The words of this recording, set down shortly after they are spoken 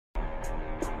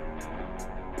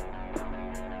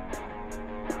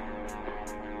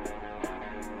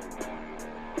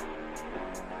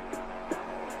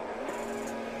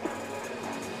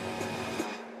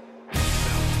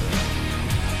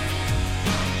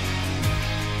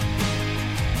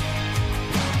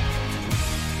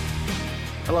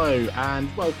Hello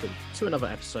and welcome to another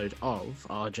episode of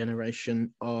Our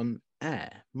Generation on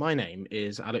Air. My name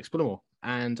is Alex Bullimore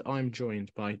and I'm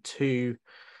joined by two,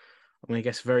 I'm going to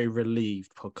guess, very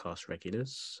relieved podcast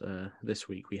regulars. This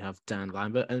week we have Dan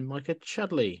Lambert and Micah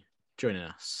Chudley joining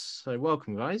us. So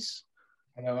welcome, guys.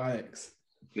 Hello, Alex.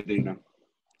 Good evening.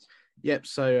 Yep,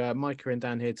 so Micah and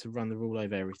Dan here to run the rule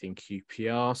over everything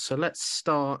QPR. So let's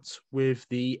start with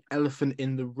the elephant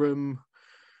in the room,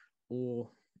 or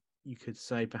you could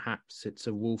say perhaps it's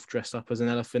a wolf dressed up as an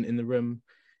elephant in the room,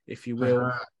 if you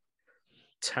will.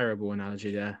 Terrible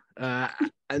analogy there.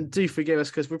 And do forgive us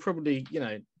because we're probably,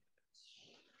 get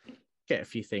a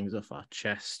few things off our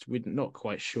chest. We're not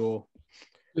quite sure.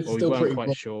 We weren't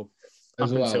quite sure up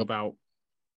until about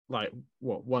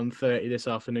 1:30 this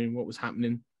afternoon what was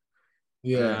happening.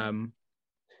 Yeah.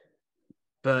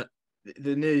 But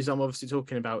the news I'm obviously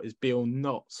talking about is Beale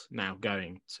not now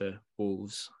going to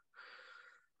Wolves.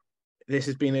 This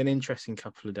has been an interesting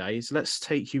couple of days. Let's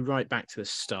take you right back to the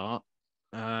start.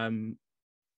 I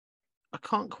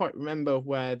can't quite remember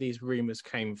where these rumours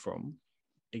came from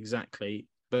exactly,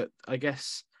 but I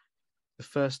guess the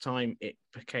first time it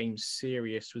became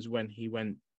serious was when he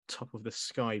went top of the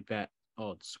Sky Bet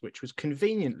odds, which was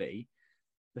conveniently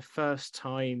the first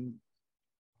time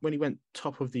when he went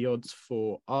top of the odds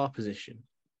for our position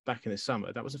back in the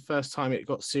summer. That was the first time it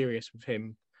got serious with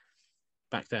him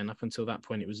back then. Up until that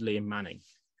point, it was Liam Manning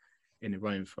in the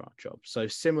running for our job. So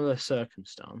similar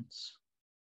circumstance.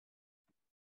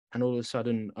 And all of a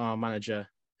sudden, our manager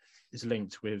is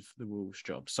linked with the Wolves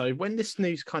job. So when this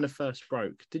news kind of first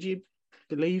broke, did you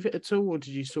believe it at all? Or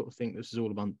did you sort of think this is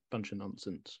all a bunch of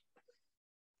nonsense?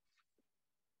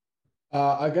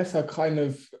 I guess I kind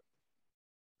of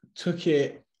took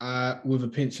it with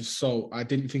a pinch of salt. I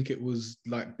didn't think it was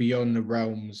beyond the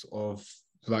realms of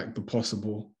the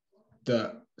possible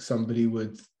that somebody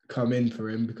would come in for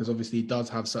him, because obviously he does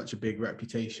have such a big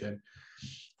reputation.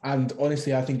 And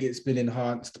honestly, I think it's been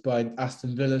enhanced by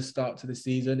Aston Villa's start to the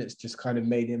season. It's just kind of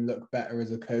made him look better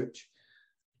as a coach.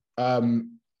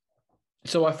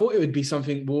 So I thought it would be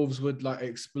something Wolves would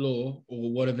explore,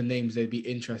 or whatever names they'd be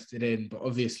interested in. But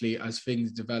obviously, as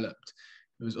things developed,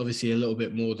 it was obviously a little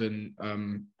bit more than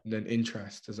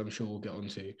interest, as I'm sure we'll get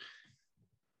onto.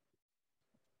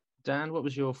 Dan, what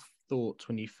was your thoughts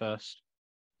when you first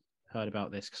heard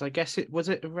about this? Because I guess it was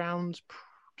around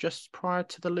just prior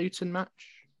to the Luton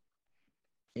match.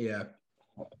 Yeah,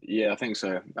 I think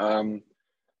so.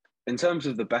 In terms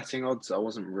of the betting odds, I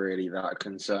wasn't really that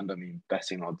concerned. I mean,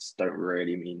 betting odds don't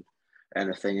really mean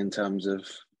anything in terms of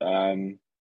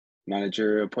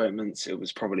managerial appointments. It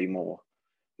was probably more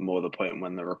the point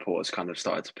when the reports kind of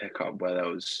started to pick up, where there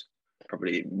was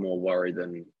probably more worry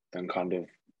than kind of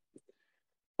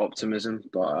optimism.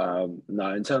 But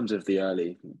no, in terms of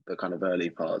the kind of early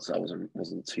parts, I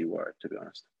wasn't too worried, to be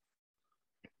honest.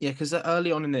 Yeah, because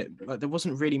early on in it, there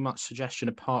wasn't really much suggestion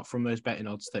apart from those betting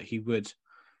odds that he would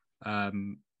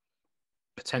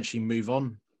potentially move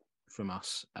on from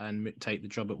us and take the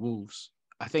job at Wolves.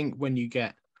 I think when you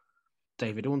get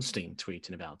David Ornstein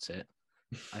tweeting about it,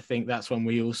 I think that's when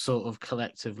we all sort of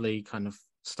collectively kind of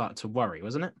started to worry,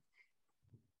 wasn't it?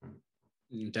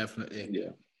 Definitely.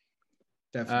 Yeah.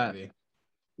 Definitely.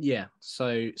 Yeah.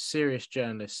 So serious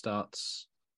journalist starts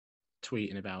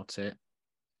tweeting about it.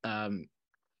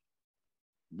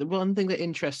 The one thing that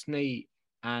interests me,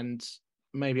 and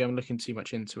maybe I'm looking too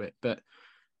much into it, but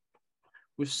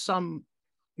with some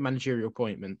managerial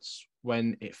appointments,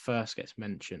 when it first gets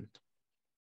mentioned,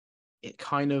 it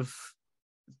kind of,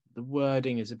 the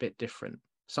wording is a bit different.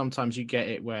 Sometimes you get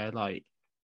it where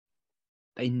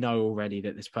they know already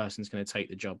that this person's going to take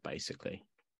the job, basically.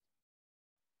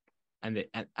 And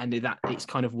it's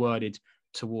kind of worded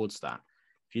towards that.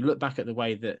 If you look back at the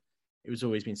way that it was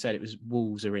always been said, it was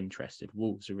Wolves are interested.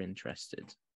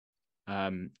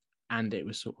 And it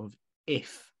was sort of,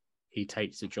 if he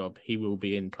takes the job, he will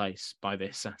be in place by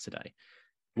this Saturday.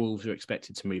 Wolves are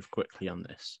expected to move quickly on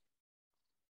this.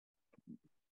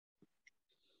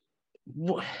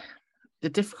 The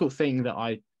difficult thing that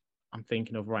I'm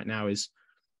thinking of right now is,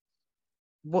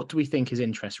 what do we think his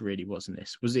interest really was in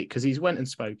this? Was it because he's went and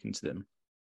spoken to them?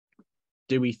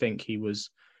 Do we think he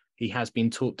has been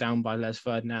talked down by Les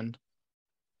Ferdinand?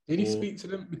 Did he speak to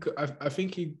them? Because I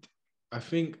think it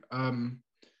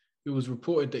was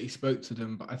reported that he spoke to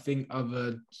them, but I think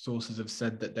other sources have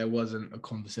said that there wasn't a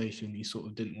conversation. He sort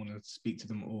of didn't want to speak to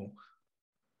them at all.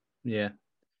 Yeah.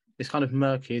 It's kind of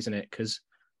murky, isn't it? Because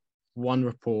one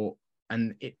report,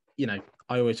 and it,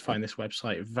 I always find this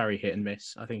website very hit and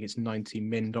miss. I think it's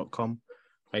 90min.com,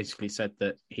 basically said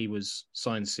that he was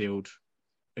signed, sealed,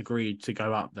 agreed to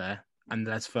go up there, and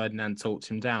Les Ferdinand talked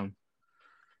him down.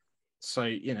 So,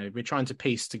 we're trying to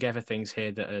piece together things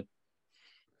here that are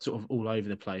sort of all over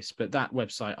the place. But that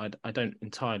website, I don't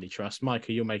entirely trust.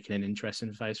 Micah, you're making an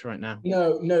interesting face right now.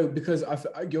 No, because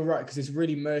you're right, because it's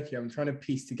really murky. I'm trying to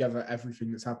piece together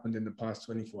everything that's happened in the past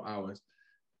 24 hours.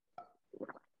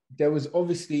 There was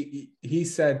obviously, he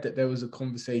said that there was a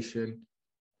conversation,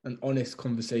 an honest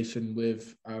conversation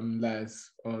with Les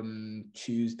on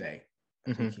Tuesday,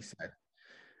 I think he said.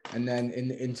 And then in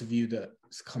the interview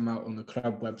that's come out on the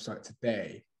club website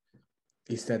today,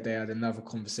 he said they had another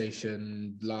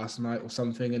conversation last night or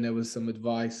something, and there was some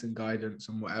advice and guidance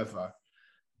and whatever.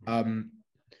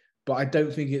 But I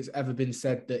don't think it's ever been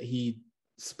said that he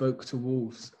spoke to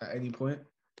Wolves at any point.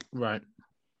 Right.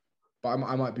 But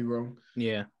I might be wrong.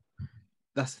 Yeah.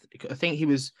 I think he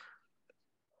was,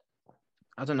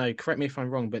 I don't know, correct me if I'm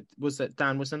wrong, but was there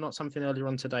not something earlier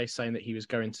on today saying that he was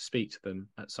going to speak to them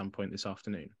at some point this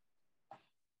afternoon?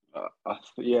 I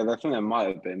think there might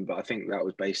have been, but I think that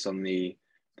was based on the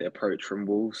approach from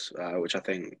Wolves, which I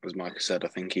think, as Micah said, I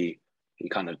think he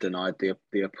kind of denied the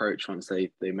approach once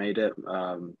they made it.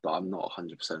 But I'm not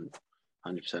 100%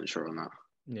 sure on that.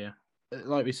 Yeah,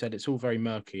 like we said, it's all very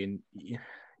murky, and you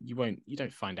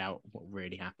don't find out what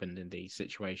really happened in these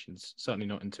situations. Certainly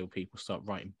not until people start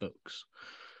writing books.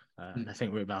 And I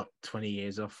think we're about 20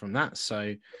 years off from that,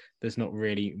 so there's not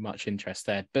really much interest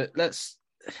there. But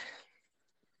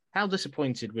how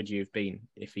disappointed would you have been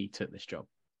if he took this job?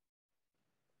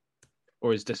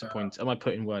 Or is disappointed? Am I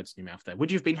putting words in your mouth there? Would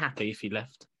you have been happy if he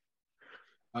left?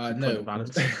 No.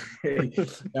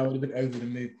 That would have been over the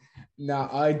moon. Now,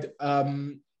 I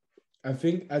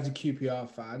think as a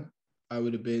QPR fan, I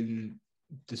would have been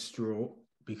distraught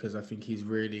because I think he's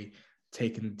really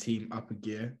taken the team up a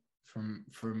gear from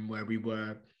where we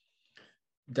were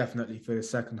definitely for the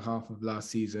second half of last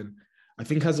season. I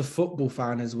think as a football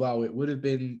fan as well, it would have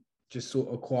been just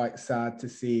sort of quite sad to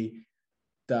see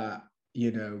that,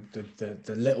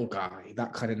 the little guy,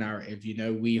 that kind of narrative,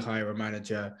 we hire a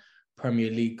manager,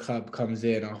 Premier League club comes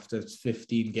in after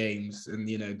 15 games and,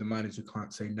 the manager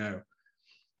can't say no.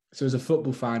 So as a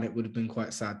football fan, it would have been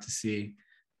quite sad to see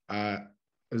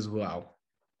as well.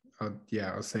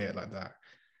 I'll say it like that.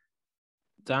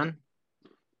 Dan?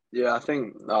 Yeah, I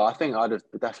think I'd have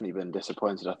definitely been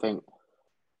disappointed. I think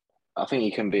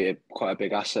he can be quite a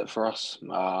big asset for us.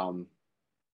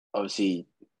 Obviously,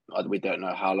 we don't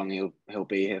know how long he'll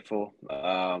be here for,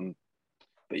 but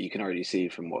you can already see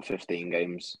from 15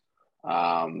 games.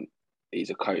 He's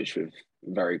a coach with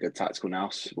very good tactical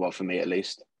nous. Well, for me at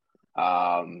least,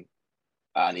 and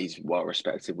he's well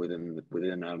respected within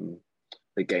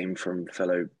the game from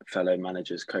fellow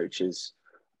managers, coaches.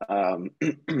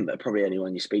 Probably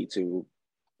anyone you speak to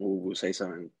will say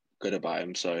something good about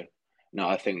him. So, no,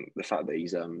 I think the fact that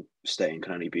he's staying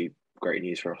can only be great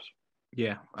news for us.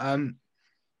 Yeah.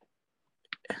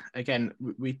 Again,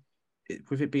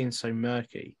 with it being so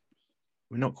murky,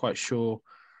 we're not quite sure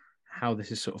how this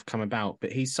has sort of come about,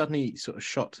 but he's suddenly sort of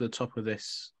shot to the top of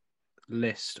this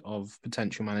list of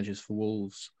potential managers for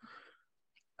Wolves.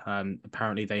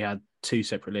 Apparently they had two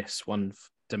separate lists, one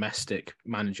domestic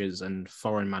managers and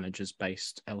foreign managers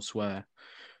based elsewhere.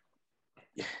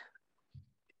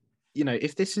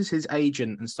 If this is his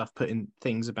agent and stuff putting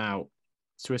things about,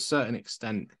 to a certain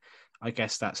extent, I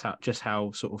guess that's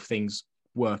how sort of things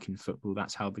work in football.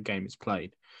 That's how the game is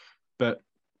played. But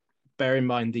bear in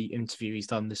mind the interview he's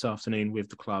done this afternoon with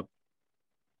the club,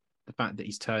 the fact that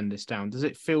he's turned this down. Does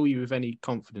it fill you with any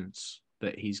confidence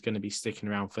that he's going to be sticking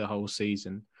around for the whole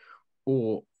season?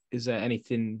 Or is there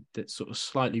anything that's sort of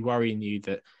slightly worrying you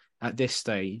that at this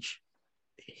stage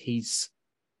he's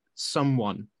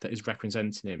someone that is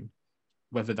representing him,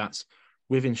 whether that's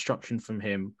with instruction from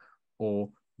him or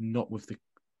not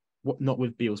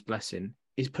with Beale's blessing,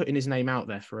 is putting his name out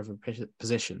there for other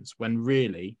positions when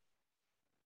really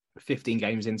 15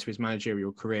 games into his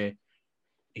managerial career,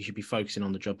 he should be focusing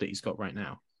on the job that he's got right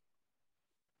now?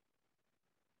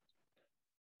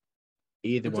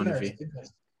 Either one of you.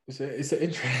 It's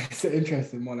an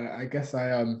interesting one. I guess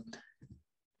I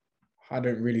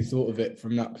hadn't really thought of it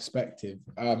from that perspective.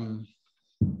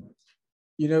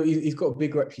 He's got a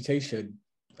big reputation.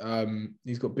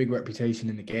 He's got big reputation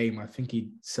in the game. I think he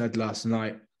said last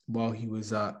night while he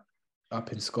was up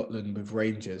in Scotland with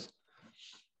Rangers,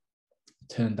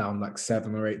 turned down like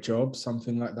 7 or 8 jobs,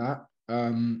 something like that.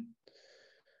 I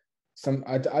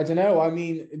don't know. I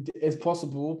mean, it's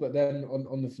possible, but then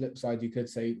on the flip side, you could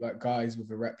say like guys with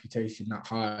a reputation that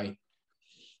high,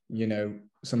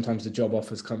 sometimes the job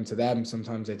offers come to them.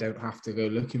 Sometimes they don't have to go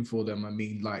looking for them. I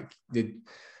mean,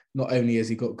 not only has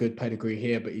he got good pedigree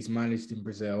here, but he's managed in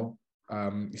Brazil.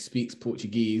 He speaks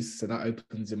Portuguese, so that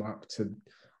opens him up to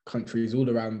countries all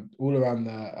around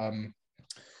the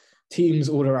teams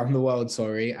all around the world.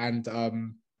 Sorry, and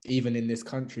even in this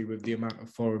country with the amount of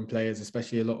foreign players,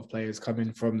 especially a lot of players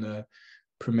coming from the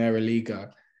Primeira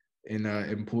Liga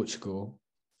in Portugal,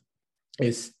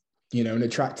 is an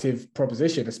attractive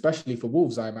proposition, especially for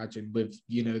Wolves, I imagine, with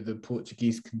the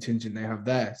Portuguese contingent they have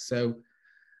there. So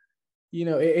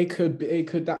it could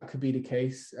be the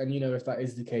case, and if that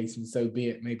is the case, and so be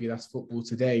it. Maybe that's football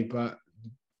today, but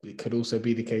it could also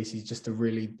be the case he's just a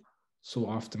really sought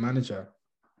after manager.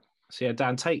 So yeah,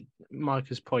 Dan, take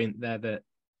Micah's point there that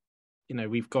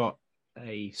we've got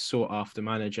a sought after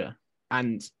manager,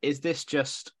 and is this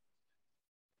just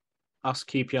us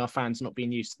QPR fans not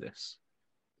being used to this?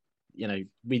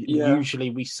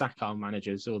 Usually we sack our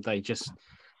managers, or they just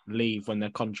leave when their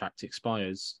contract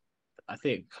expires. I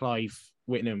think Clive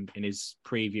Whittingham, in his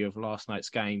preview of last night's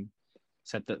game,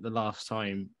 said that the last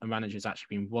time a manager's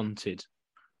actually been wanted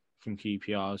from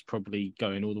QPR is probably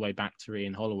going all the way back to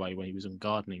Ian Holloway when he was on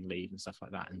gardening leave and stuff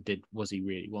like that. And was he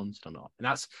really wanted or not? And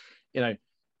that's,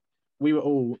 we were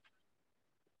all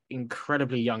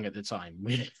incredibly young at the time.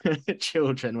 We were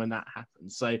children when that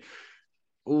happened. So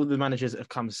all the managers that have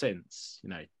come since,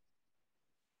 no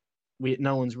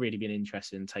one's really been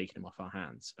interested in taking them off our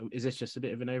hands. Is this just a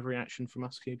bit of an overreaction from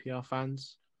us QPR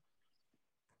fans?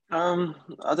 I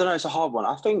don't know. It's a hard one.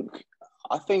 I think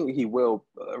he will.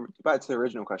 Back to the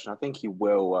original question, I think he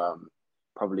will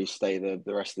probably stay the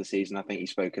rest of the season. I think he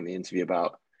spoke in the interview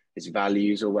about his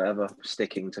values or whatever,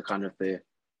 sticking to kind of the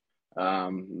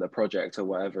project or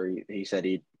whatever he said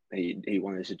he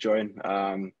wanted to join.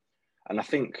 And I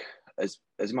think as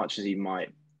much as he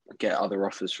might get other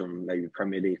offers from maybe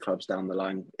Premier League clubs down the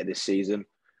line this season,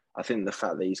 I think the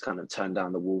fact that he's kind of turned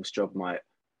down the Wolves job might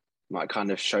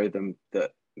kind of show them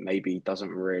that maybe he doesn't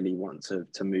really want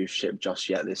to move ship just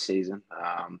yet this season.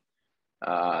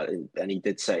 And he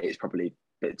did say it's probably a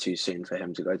bit too soon for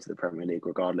him to go to the Premier League,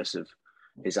 regardless of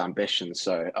his ambitions.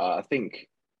 So I think,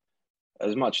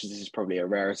 as much as this is probably a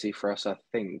rarity for us,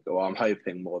 I'm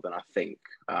hoping more than I think.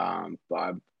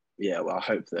 But I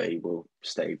hope that he will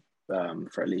stay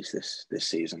for at least this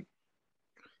season.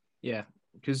 Yeah,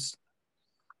 because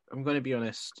I'm going to be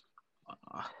honest.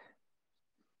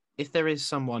 If there is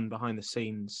someone behind the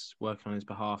scenes working on his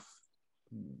behalf,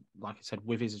 like I said,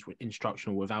 with his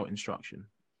instruction or without instruction,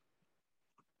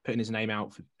 putting his name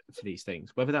out for these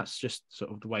things, whether that's just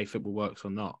sort of the way football works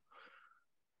or not,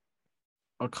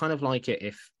 I'd kind of like it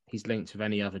if he's linked with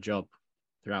any other job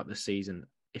throughout the season.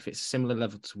 If it's a similar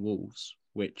level to Wolves,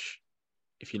 which,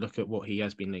 if you look at what he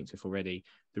has been linked with already,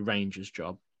 the Rangers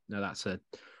job. Now that's a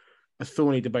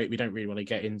thorny debate we don't really want to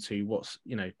get into. What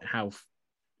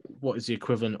is the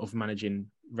equivalent of managing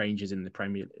Rangers in the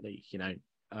Premier League,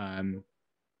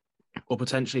 or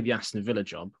potentially the Aston Villa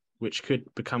job, which could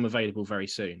become available very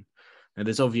soon. Now,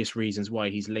 there's obvious reasons why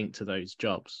he's linked to those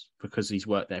jobs because he's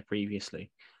worked there previously.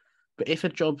 But if a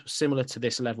job similar to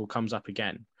this level comes up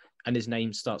again and his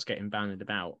name starts getting bandied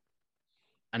about,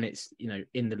 and it's,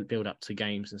 in the build up to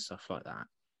games and stuff like that,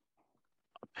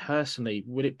 personally,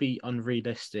 would it be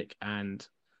unrealistic and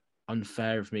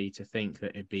unfair of me to think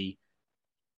that it'd be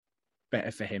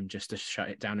better for him just to shut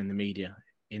it down in the media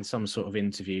in some sort of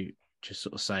interview, just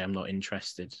sort of say, I'm not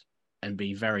interested, and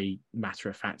be very matter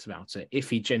of fact about it if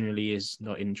he genuinely is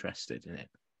not interested in it?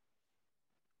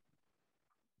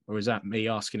 Or is that me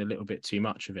asking a little bit too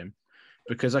much of him?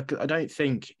 Because I don't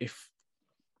think it's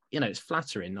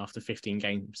flattering after 15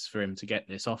 games for him to get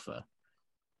this offer.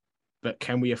 But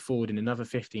can we afford in another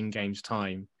 15 games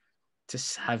time to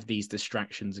have these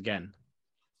distractions again?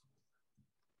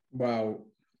 Well,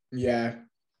 yeah.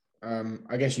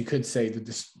 I guess you could say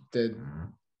that there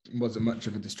wasn't much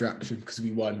of a distraction because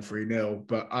we won 3-0.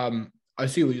 But I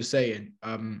see what you're saying.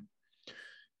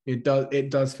 It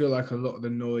does feel like a lot of the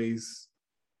noise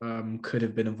could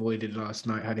have been avoided last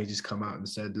night had he just come out and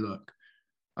said, look,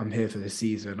 I'm here for the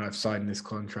season. I've signed this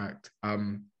contract.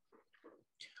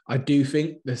 I do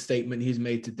think the statement he's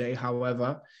made today,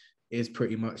 however, is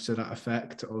pretty much to that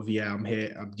effect of, I'm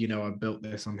here. I built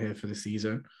this. I'm here for the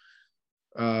season.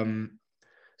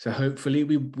 So hopefully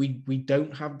we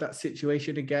don't have that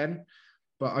situation again.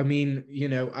 But I mean,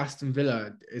 Aston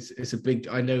Villa is a big.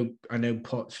 I know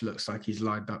Poch looks like he's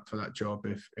lined up for that job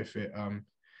if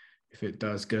it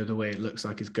does go the way it looks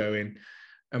like it's going.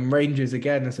 And Rangers,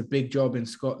 again, that's a big job in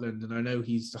Scotland, and I know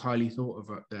he's highly thought of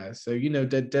up there. So,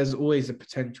 there's always a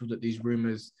potential that these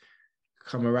rumours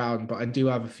come around, but I do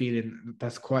have a feeling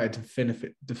that's quite a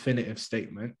definitive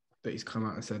statement that he's come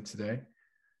out and said today.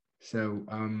 So,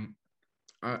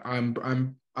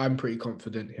 I'm pretty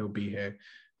confident he'll be here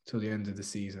till the end of the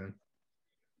season.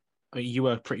 I mean, you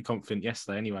were pretty confident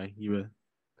yesterday anyway. You were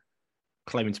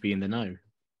claiming to be in the know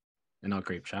in our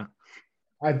group chat.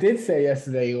 I did say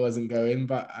yesterday he wasn't going,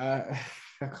 but I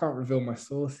can't reveal my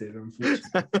sources, unfortunately.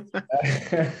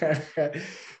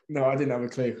 No, I didn't have a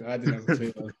clue. I didn't have a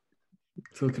clue. I was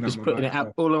talking Just out my putting it back.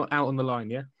 all out on the line,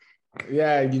 yeah.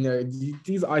 Yeah,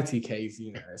 these ITKs,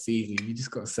 it's easy. You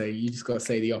just got to say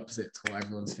the opposite to what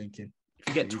everyone's thinking. If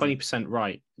you get 20%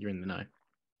 right, you're in the know.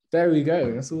 There we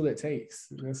go. That's all it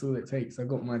takes. I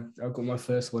got my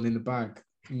first one in the bag.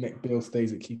 Nick Beale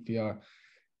stays at QPR.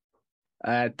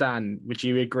 Dan, would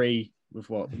you agree with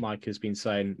what Mike has been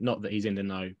saying? Not that he's in the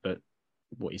know, but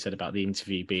what he said about the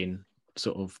interview being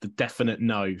sort of the definite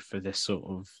no for this sort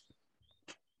of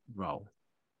role.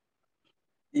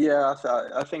 Yeah,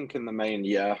 I think in the main,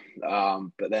 yeah.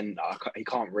 But then he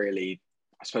can't really,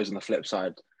 I suppose on the flip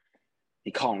side,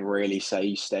 he can't really say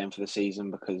he's staying for the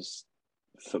season because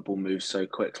football moves so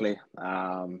quickly.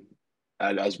 And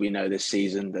as we know this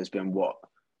season, there's been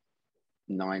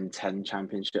 9-10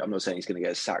 championship. I'm not saying he's going to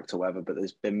get sacked or whatever, but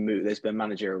there's been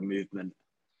managerial movement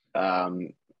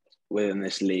within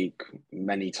this league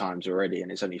many times already,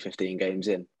 and it's only 15 games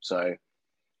in. So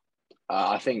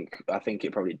I think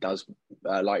it probably does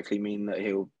likely mean that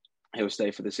he'll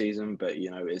stay for the season. But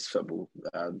it's football.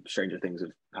 Stranger things have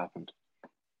happened.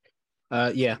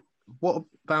 Yeah. What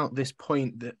about this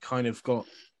point that kind of got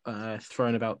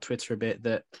thrown about Twitter a bit,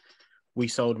 that we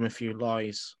sold him a few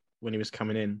lies when he was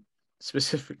coming in,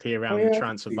 specifically around the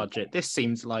transfer budget? This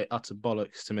seems like utter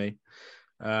bollocks to me.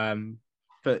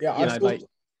 But yeah,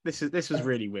 this is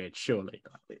really weird. Surely,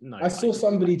 no. I saw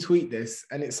somebody tweet this,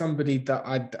 and it's somebody that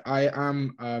I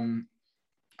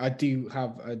do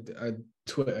have a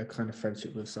Twitter kind of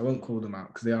friendship with, so I won't call them out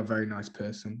because they are a very nice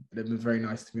person. They've been very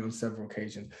nice to me on several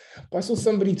occasions. But I saw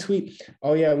somebody tweet,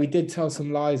 "Oh yeah, we did tell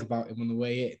some lies about him on the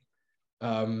way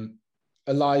in,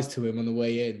 lies to him on the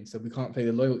way in, so we can't pay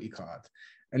the loyalty card."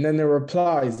 And then the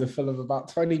replies are full of about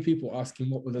 20 people asking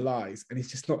what were the lies, and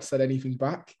he's just not said anything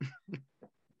back.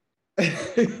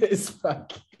 It's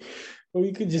like, well,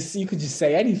 you could just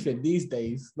say anything these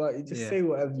days. Like, just say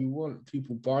whatever you want.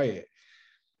 People buy it.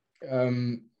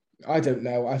 I don't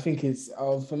know. I think it's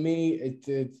for me.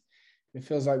 It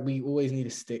feels like we always need to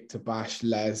stick to Bash,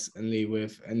 Les, and Lee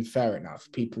with, and fair enough.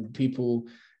 People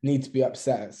need to be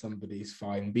upset at somebody's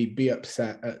fine. Be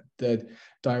upset at the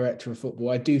director of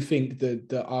football. I do think that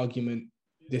the argument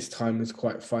this time was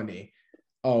quite funny.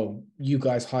 Oh, you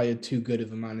guys hired too good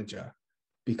of a manager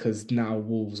because now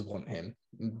Wolves want him.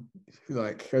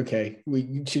 Like, okay,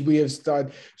 should we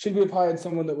have hired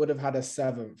someone that would have had a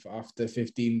 7th after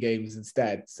 15 games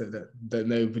instead, so that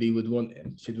nobody would want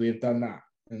him? Should we have done that?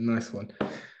 A nice one.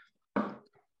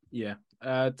 Yeah.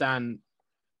 Dan,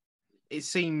 it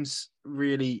seems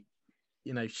really,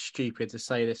 stupid to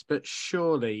say this, but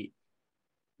surely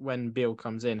when Beale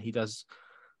comes in, he does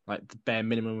like the bare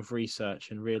minimum of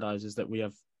research and realizes that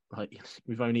we've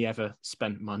only ever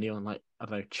spent money on, like, I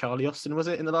don't know, Charlie Austin, was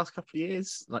it, in the last couple of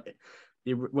years? Like,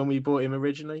 when we bought him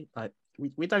originally, like,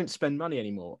 we don't spend money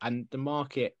anymore. And the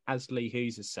market, as Lee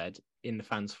Hughes has said in the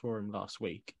fans forum last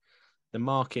week, the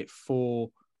market for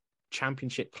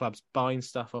championship clubs buying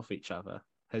stuff off each other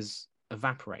has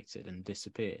evaporated and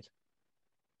disappeared.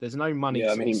 There's no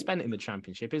money spent in the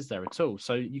championship, is there, at all?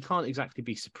 So you can't exactly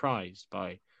be surprised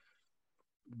by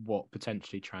what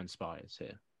potentially transpires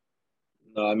here.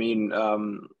 No, I mean,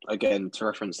 again, to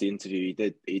reference the interview,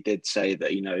 he did say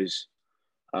that he knows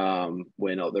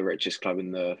we're not the richest club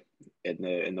in the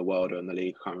world or in the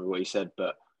league. I can't remember what he said,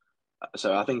 but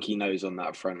so I think he knows on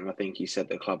that front, and I think he said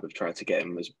the club have tried to get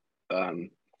him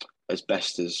as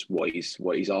best as what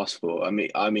he's asked for. I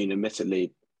mean,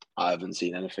 admittedly, I haven't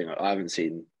seen anything. I haven't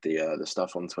seen the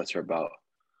stuff on Twitter about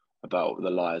the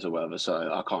lies or whatever, so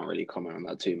I can't really comment on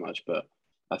that too much, but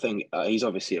I think he's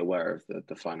obviously aware of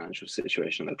the financial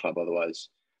situation of the club. Otherwise,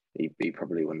 he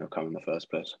probably wouldn't have come in the first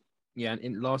place. Yeah, and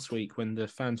in last week when the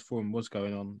fans forum was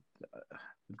going on, the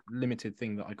limited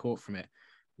thing that I caught from it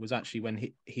was actually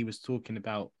when he was talking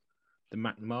about the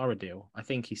McNamara deal. I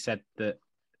think he said that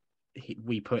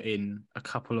we put in a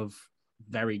couple of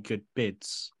very good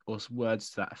bids or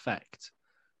words to that effect,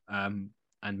 and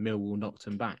Millwall knocked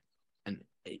him back. And,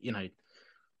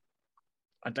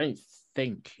 I don't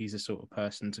think he's the sort of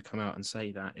person to come out and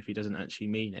say that if he doesn't actually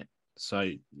mean it. So,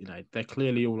 they're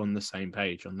clearly all on the same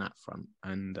page on that front,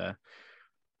 and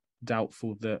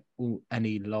doubtful that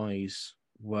any lies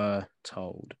were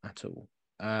told at all.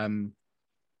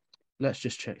 Let's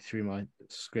just check through my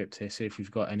script here, see if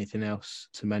we've got anything else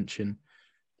to mention.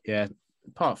 Yeah,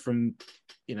 apart from,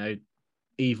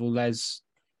 evil Les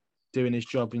doing his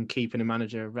job and keeping a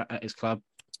manager at his club.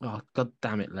 Oh, God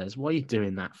damn it, Les. What are you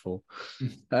doing that for?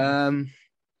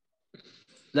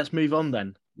 let's move on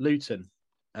then. Luton.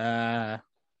 I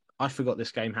forgot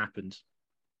this game happened,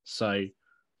 so It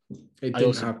I didn't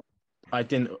also happen.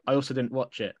 I also didn't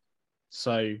watch it.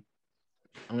 So I'm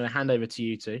going to hand over to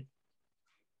you two,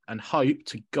 and hope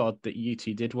to God that you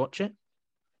two did watch it.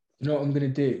 You know what I'm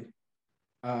going to do?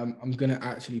 I'm going to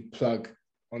actually plug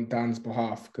on Dan's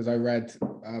behalf because I read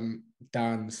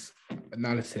Dan's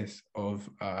analysis of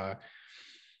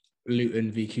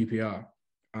Luton v QPR.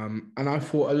 And I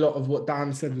thought a lot of what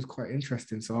Dan said was quite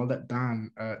interesting. So I'll let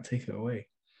Dan take it away.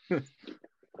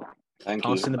 Thank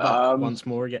Passing you. the buck once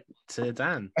more again to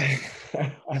Dan. It's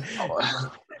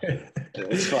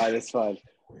fine. It's fine.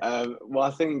 Well,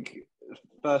 I think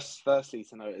firstly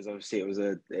to note is obviously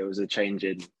it was a change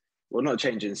in, well, not a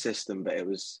change in system, but it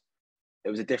was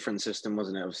a different system,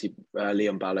 wasn't it? Obviously,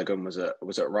 Leon Balogun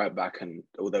was at right back, and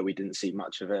although we didn't see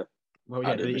much of it, Well,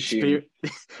 yeah,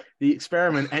 the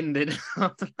experiment ended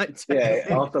after like 10 minutes.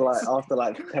 after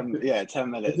like 10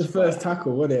 minutes. It's the first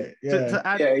tackle, wasn't it? Yeah. To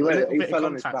add he fell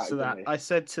on his back, to that, I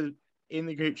said in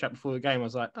the group chat before the game, I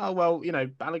was like, oh, well, you know,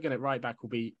 Balogun at right back will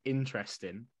be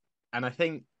interesting. And I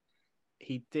think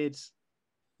he did,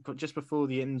 but just before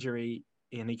the injury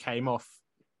and he came off,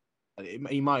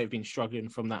 he might have been struggling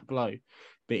from that blow,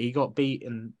 but he got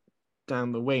beaten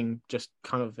down the wing, just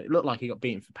kind of, it looked like he got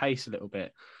beaten for pace a little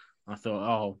bit. I thought,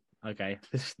 oh, okay,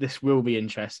 this will be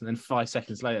interesting. And 5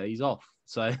 seconds later, he's off.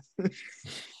 So,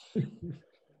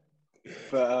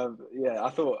 but yeah, I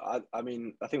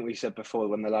think we said before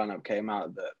when the lineup came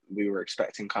out that we were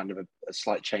expecting kind of a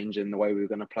slight change in the way we were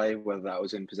going to play, whether that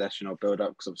was in possession or build up.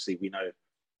 Because obviously we know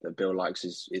that Bill likes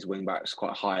his wing backs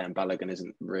quite high, and Balogun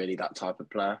isn't really that type of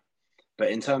player. But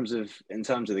in terms of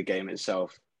the game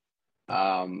itself,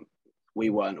 we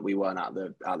weren't at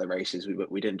the races.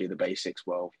 We didn't do the basics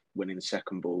well, winning the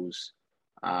second balls,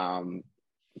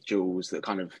 duels that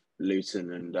kind of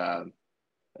Luton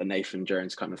and Nathan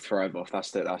Jones kind of thrive off.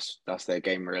 That's their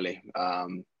game really.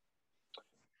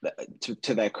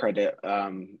 To their credit,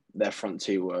 their front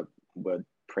two were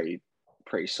pretty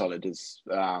solid as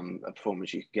a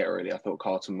performance you could get really. I thought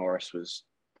Carlton Morris was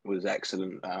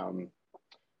excellent.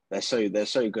 They're so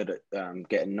good at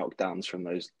getting knockdowns from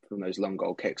those long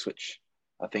goal kicks, which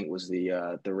I think was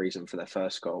the reason for their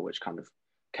first goal, which kind of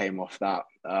came off that.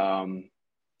 And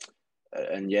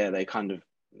yeah, they kind of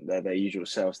they're their usual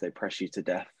selves. They press you to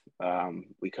death.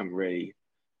 We couldn't really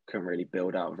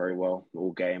build out very well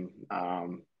all game.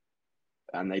 And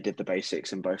they did the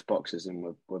basics in both boxes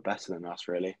and were better than us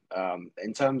really.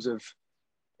 In terms of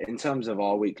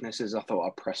our weaknesses, I thought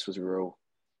our press was a real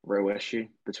issue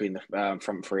between the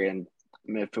front three and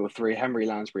midfield three. Henry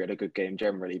Lansbury had a good game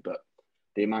generally, but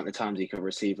the amount of times he could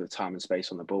receive with time and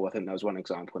space on the ball, I think there was one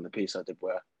example in the piece I did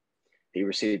where he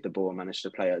received the ball and managed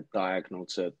to play a diagonal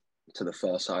to the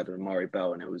far side of Murray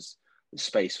Bell, and the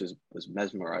space was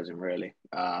mesmerising really.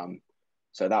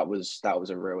 So that was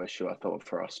a real issue I thought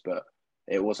for us, but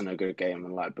it wasn't a good game,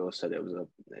 and like Bill said,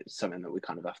 it's something that we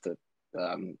kind of have to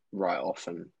write off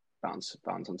and bounce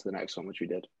onto the next one, which we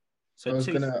did. So I was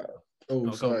gonna. Oh,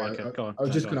 sorry. I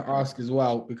was just gonna ask as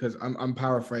well because I'm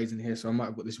paraphrasing here, so I might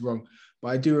have got this wrong. But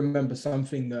I do remember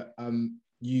something that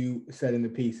you said in the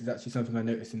piece is actually something I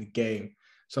noticed in the game.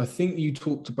 So I think you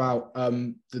talked about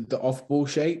the off ball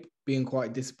shape being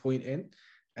quite disappointing,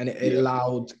 and it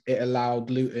allowed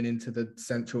Luton into the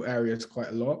central areas quite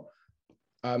a lot.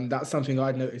 That's something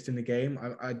I'd noticed in the game.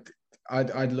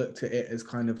 I'd looked at it as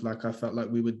kind of like I felt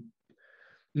like we would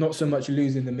not so much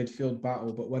losing the midfield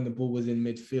battle, but when the ball was in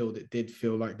midfield, it did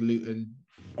feel like Luton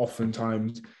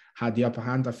oftentimes had the upper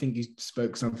hand. I think you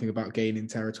spoke something about gaining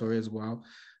territory as well.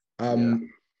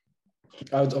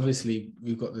 Obviously,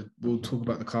 we'll talk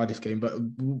about the Cardiff game, but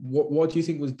what do you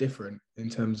think was different in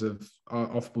terms of our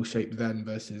off-ball shape then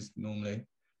versus normally?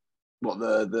 What,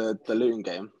 the Luton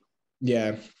game?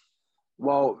 Yeah.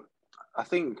 Well, I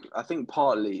think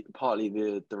partly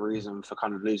the reason for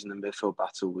kind of losing the midfield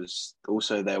battle was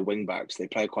also their wing backs. They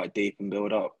play quite deep and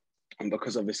build up, and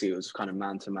because obviously it was kind of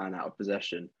man to man out of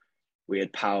possession, we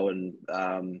had Powell and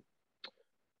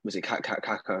was it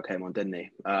Kaka came on, didn't he?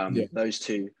 Yeah.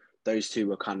 Those two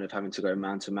were kind of having to go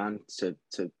man to man to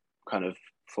kind of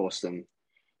force them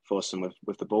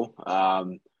with the ball.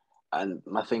 And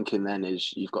my thinking then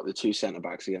is you've got the two centre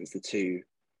backs against the two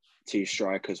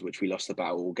strikers, which we lost the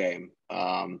battle all game.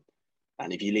 And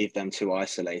if you leave them too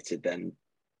isolated, then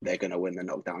they're going to win the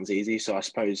knockdowns easy. So I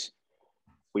suppose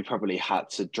we probably had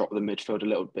to drop the midfield a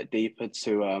little bit deeper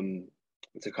to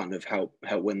kind of help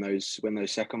win those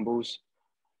second balls.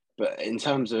 But in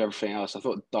terms of everything else, I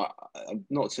thought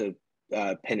not to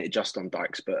pin it just on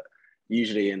Dykes, but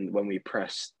usually when we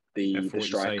press the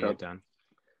striker,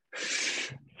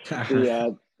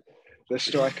 The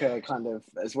striker kind of,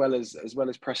 as well as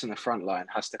pressing the front line,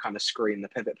 has to kind of screen the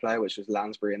pivot player, which was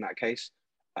Lansbury in that case,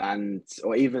 and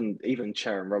or even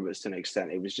Cher and Roberts to an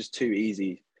extent. It was just too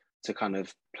easy to kind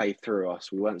of play through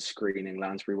us. We weren't screening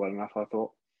Lansbury well enough, I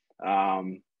thought.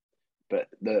 But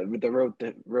the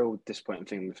real disappointing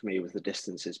thing for me was the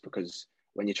distances, because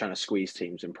when you're trying to squeeze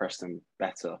teams and press them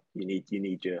better, you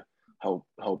need your whole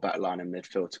back line and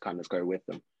midfield to kind of go with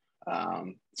them.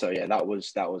 So yeah, that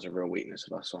was a real weakness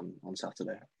of us on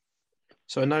Saturday.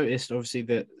 So I noticed obviously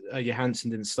that Johansson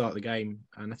didn't start the game,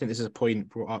 and I think this is a point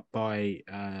brought up by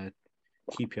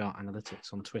QPR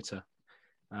Analytics on Twitter.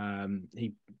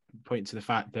 He pointed to the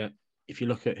fact that if you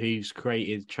look at who's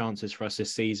created chances for us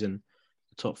this season,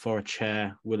 the top four are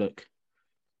Chair, Willock,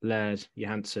 Laird,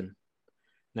 Johansson.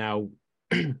 Now,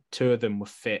 two of them were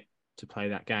fit to play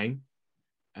that game,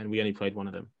 and we only played one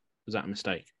of them. Was that a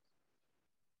mistake?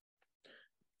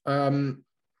 I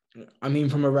mean,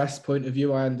 from a rest point of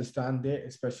view, I understand it.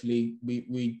 Especially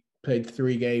we played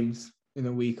 3 games in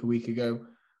a week ago.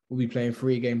 We'll be playing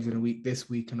 3 games in a week this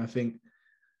week, and I think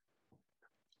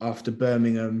after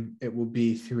Birmingham, it will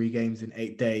be 3 games in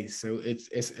 8 days. So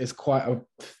it's quite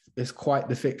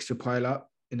the fixture pile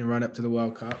up in the run up to the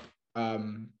World Cup.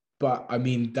 But I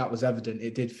mean, that was evident.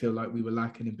 It did feel like we were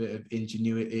lacking a bit of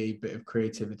ingenuity, a bit of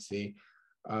creativity.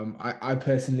 I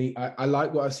personally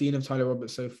like what I've seen of Tyler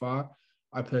Roberts so far.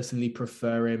 I personally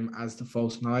prefer him as the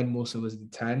false 9 more so as the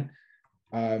 10.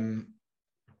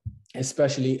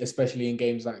 Especially in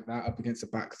games like that up against the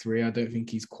back 3. I don't think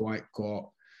he's quite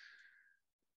got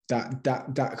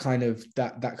that kind of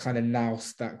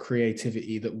nous, that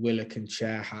creativity that Willock and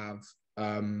Chair have.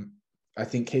 I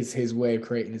think his way of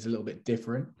creating is a little bit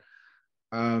different.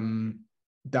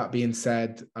 That being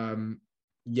said,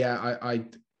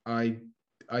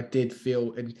 I did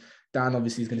feel, and Dan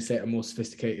obviously is going to say it a more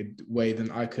sophisticated way than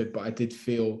I could, but I did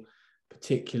feel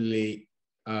particularly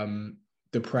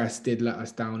the press did let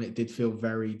us down. It did feel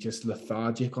very just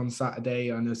lethargic on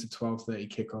Saturday. I know it's a 12:30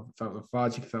 kickoff. It felt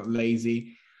lethargic, it felt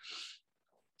lazy.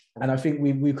 And I think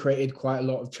we created quite a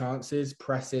lot of chances,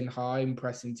 pressing high and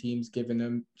pressing teams, giving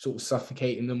them, sort of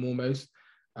suffocating them almost.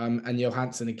 And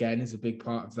Johansson, again, is a big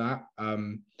part of that.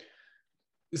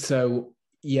 So,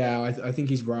 yeah, I think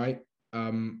he's right.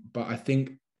 But I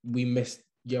think we missed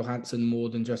Johansson more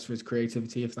than just for his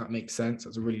creativity, if that makes sense.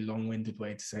 That's a really long-winded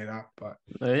way to say that. But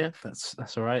yeah,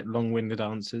 that's all right. Long-winded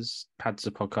answers. Pads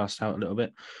the podcast out a little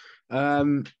bit.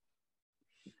 What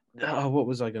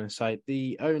was I going to say?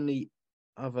 The only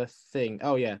other thing.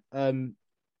 Oh, yeah.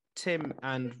 Tim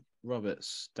and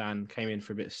Roberts, Dan, came in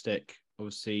for a bit of stick,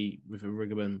 obviously, with a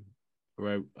Rigabun.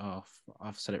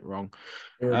 I've said it wrong.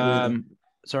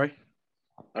 Sorry?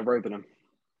 Irabunum.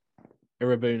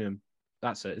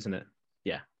 That's it, isn't it?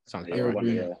 Yeah. Sounds about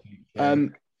right.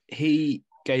 He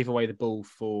gave away the ball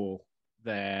for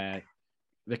the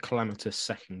calamitous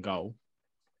second goal,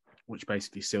 which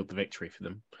basically sealed the victory for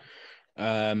them.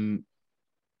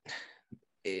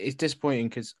 It's disappointing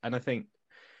because, and I think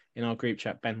in our group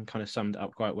chat, Ben kind of summed it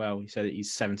up quite well. He said that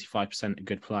he's 75% a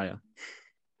good player.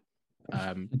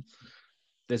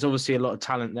 There's obviously a lot of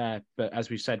talent there, but as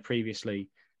we've said previously,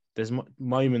 there's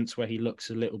moments where he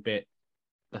looks a little bit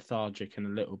lethargic and a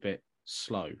little bit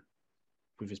slow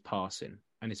with his passing,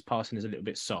 and his passing is a little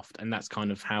bit soft, and that's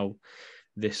kind of how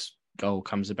this goal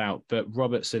comes about. But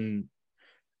Robertson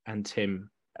and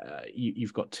Tim,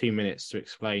 you've got 2 minutes to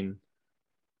explain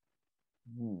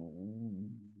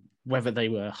whether they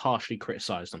were harshly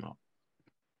criticised or not.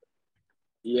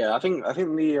 Yeah, I think the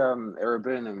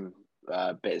Irabunum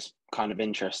bit is kind of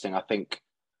interesting. I think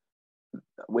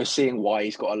we're seeing why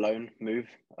he's got a loan move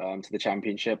to the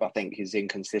Championship. I think his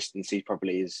inconsistency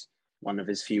probably is one of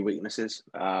his few weaknesses.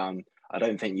 I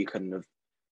don't think you couldn't have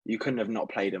not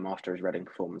played him after his Reading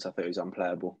performance. I thought he was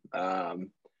unplayable.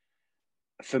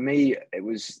 For me, it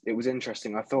was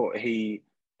interesting. I thought him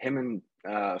and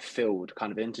Field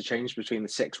kind of interchanged between the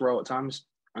 6 role at times,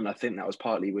 and I think that was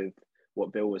partly with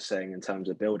what Bill was saying in terms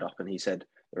of build-up, and he said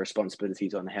the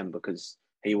responsibility's on him because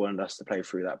he wanted us to play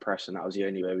through that press, and that was the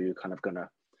only way we were kind of going to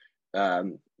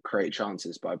create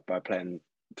chances by playing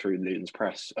through Luton's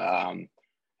press.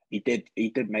 He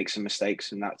did make some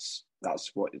mistakes, and that's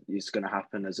what is going to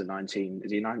happen as a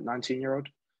 19-year-old?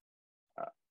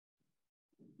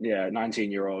 Yeah,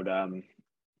 19-year-old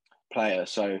player.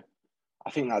 So I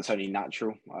think that's only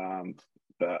natural.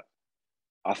 But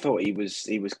I thought he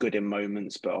was good in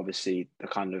moments, but obviously the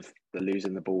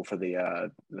losing the ball for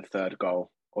the third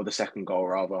goal, or the second goal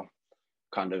rather,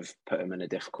 kind of put him in a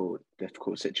difficult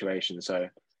situation. So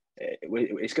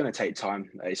it's going to take time.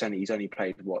 He's only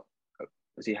played what?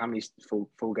 How many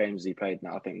full games has he played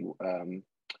now? I think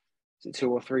Is it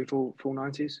 2 or 3 full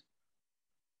 90s?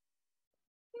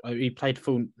 He played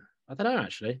full. I don't know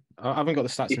actually. I haven't got the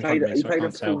stats He in front played of me, he so I played a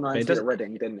can't tell. full But 90 at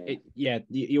Reading, didn't he? Yeah,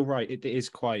 you're right. It is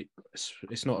quite.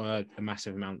 It's not a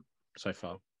massive amount so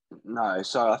far. No,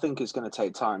 so I think it's going to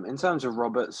take time. In terms of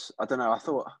Roberts, I don't know. I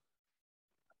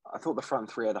thought the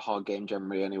front three had a hard game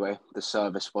generally. Anyway, the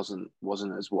service wasn't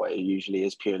as what it usually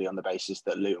is, purely on the basis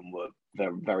that Luton were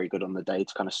very, very good on the day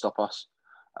to kind of stop us.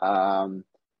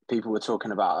 People were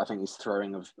talking about, I think, his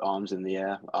throwing of arms in the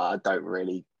air. I don't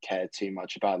really care too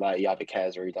much about that. He either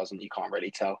cares or he doesn't. You can't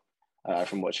really tell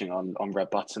from watching on Red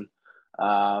Button.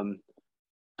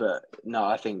 But no,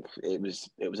 I think it was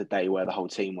a day where the whole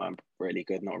team weren't really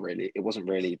good. Not really. It wasn't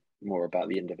really more about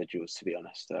the individuals, to be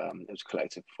honest. It was a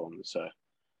collective performance. So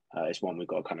it's one we've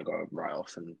got to kind of go right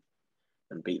off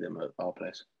and beat them at our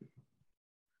place.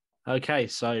 Okay,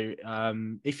 so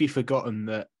if you've forgotten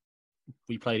that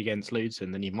we played against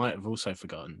Luton, then you might have also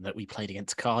forgotten that we played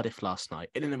against Cardiff last night.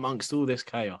 In and amongst all this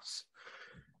chaos,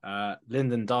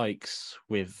 Lyndon Dykes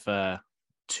with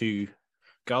 2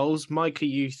 goals. Micah,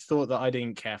 you thought that I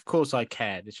didn't care. Of course I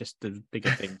cared. It's just the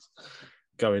bigger things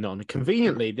going on.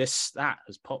 Conveniently, this stat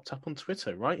has popped up on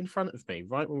Twitter right in front of me,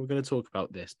 right when we're going to talk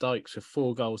about this. Dykes with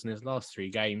 4 goals in his last 3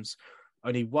 games,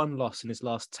 only 1 loss in his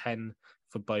last 10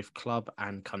 for both club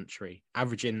and country,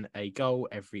 averaging a goal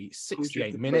every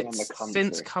 68 minutes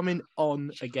since coming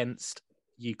on against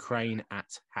Ukraine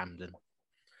at Hampden.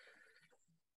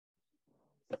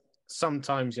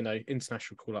 Sometimes,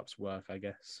 international call-ups work, I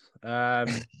guess.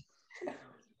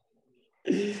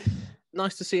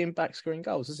 Nice to see him back scoring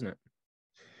goals, isn't it?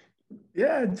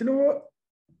 Yeah, do you know what?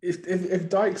 If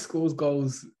Dyke scores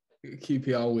goals,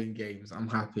 QPR win games, I'm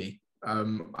happy.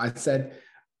 I said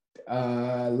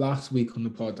last week on the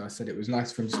pod, I said it was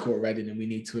nice for him to score at Reading, and we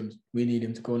need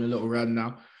him to go on a little run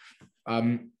now.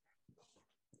 I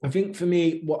think for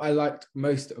me, what I liked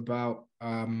most about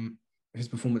his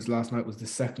performance last night was the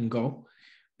second goal,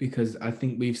 because I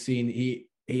think we've seen he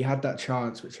had that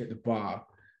chance which hit the bar.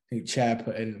 I think Chair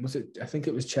put in, I think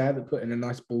it was Chair that put in a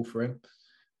nice ball for him,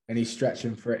 and he's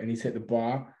stretching for it and he's hit the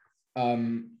bar.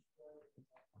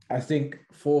 I think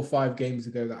 4 or 5 games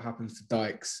ago that happens to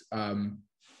Dykes.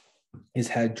 His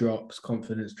head drops,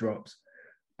 confidence drops,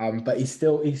 but he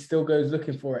still goes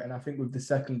looking for it. And I think with the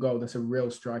second goal, that's a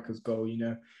real striker's goal.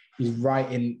 He's right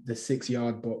in the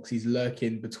 6-yard box. He's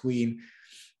lurking between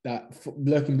the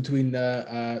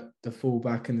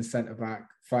fullback and the centre back.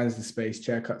 Finds the space,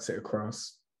 Chair cuts it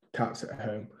across, taps it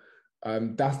home.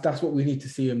 That's what we need to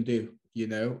see him do.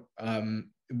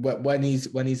 When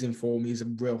he's in form, he's a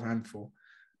real handful.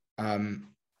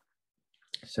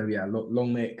 So yeah,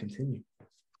 long may it continue.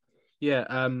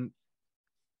 Yeah,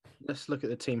 let's look at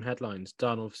the team headlines.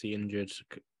 Dunn obviously injured,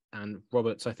 and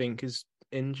Roberts, I think, is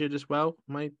injured as well.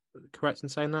 Am I correct in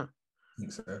saying that? I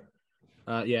think so.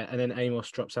 Yeah, and then Amos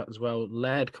drops out as well.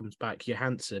 Laird comes back,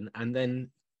 Johansson, and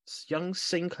then young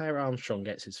Sinclair Armstrong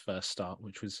gets his first start,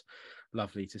 which was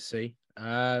lovely to see.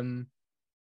 And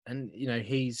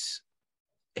his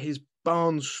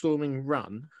barnstorming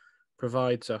run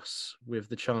provides us with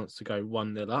the chance to go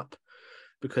 1-0 up,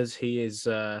 because he is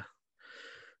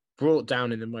brought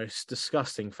down in the most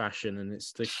disgusting fashion, and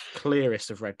it's the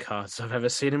clearest of red cards I've ever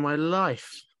seen in my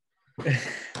life.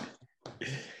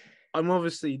 I'm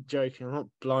obviously joking. I'm not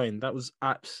blind. That was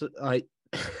absolutely...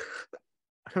 I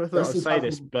never thought I'd say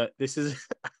this, but it's an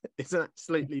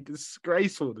absolutely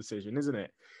disgraceful decision, isn't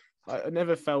it? I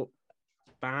never felt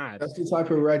bad. That's the type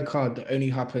of red card that only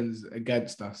happens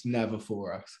against us, never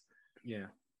for us. Yeah.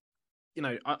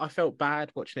 I felt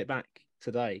bad watching it back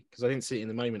today because I didn't see it in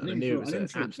the moment, and I knew it was an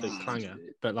absolute clanger.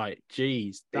 But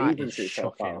geez, that is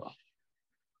shocking.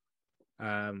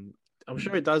 I'm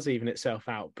sure it does even itself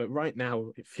out, but right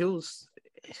now it feels,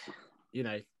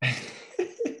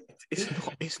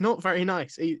 it's not very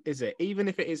nice, is it? Even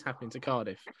if it is happening to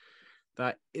Cardiff,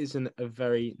 that isn't a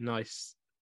very nice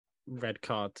red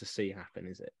card to see happen,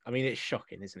 is it? I mean, it's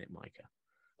shocking, isn't it, Micah?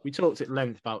 We talked at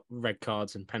length about red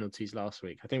cards and penalties last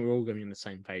week. I think we're all going to be on the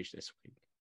same page this week.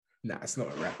 Nah, it's not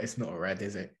a red. It's not a red,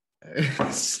 is it?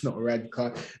 It's not a red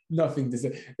card. Nothing to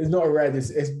say. It's not a red.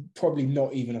 It's probably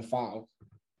not even a foul.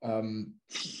 I mean,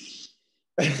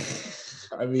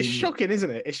 it's shocking,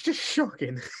 isn't it? It's just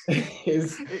shocking.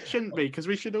 It shouldn't be, because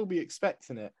we should all be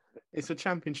expecting it. It's a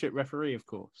championship referee, of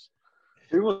course.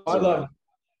 What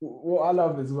I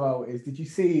love as well is, did you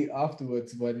see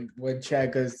afterwards when Chair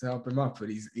goes to help him up,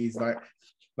 and he's like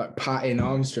patting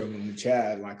Armstrong on the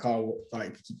chair, like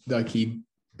he'd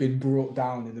been brought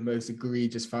down in the most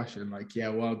egregious fashion. Like, yeah,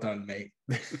 well done, mate.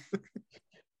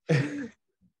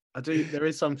 I do. There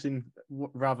is something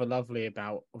rather lovely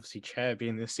about obviously Chair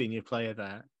being the senior player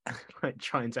there, like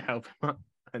trying to help him up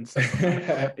and stuff.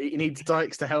 He needs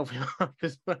Dykes to help him up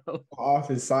as well. Half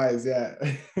his size, yeah.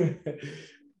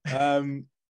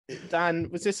 Dan,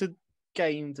 was this a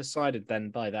game decided then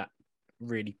by that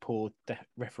really poor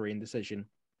refereeing decision,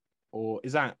 or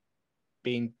is that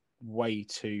being way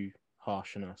too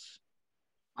harsh on us?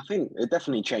 I think it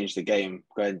definitely changed the game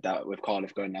going down with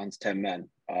Cardiff going down to 10 men.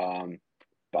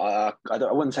 But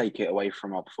I wouldn't take it away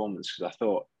from our performance because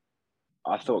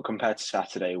I thought compared to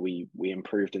Saturday we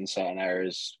improved in certain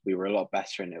areas. We were a lot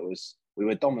better, and we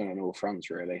were dominant on all fronts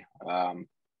really. I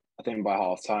think by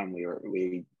half time we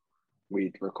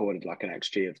recorded like an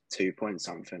XG of 2 point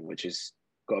something, which is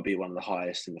got to be one of the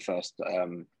highest in the first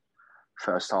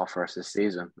half for us this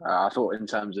season. I thought in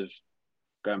terms of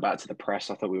going back to the press,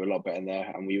 I thought we were a lot better in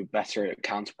there, and we were better at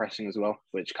counter pressing as well,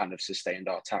 which kind of sustained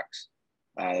our attacks.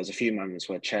 There's a few moments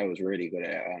where Chair was really good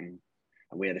at it, and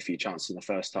we had a few chances in the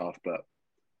first half, but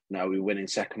no, we were winning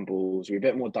second balls. We were a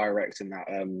bit more direct in that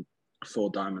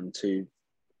 4-diamond-2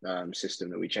 system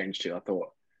that we changed to. I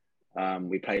thought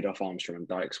we played off Armstrong and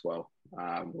Dykes well.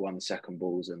 We won the second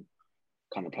balls and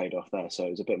kind of played off there. So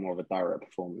it was a bit more of a direct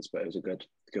performance, but it was a good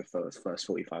first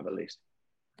 45 at least.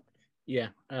 Yeah.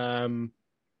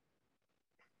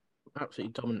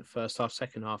 Absolutely dominant first half.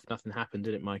 Second half, nothing happened,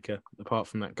 did it, Micah? Apart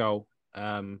from that goal.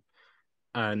 And,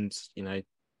 you know,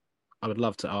 I would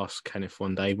love to ask Kenneth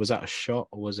one day, was that a shot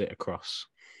or was it a cross?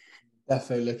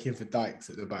 Definitely looking for Dykes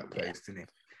at the back post, isn't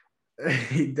he?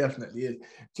 He definitely is. Do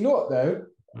you know what, though?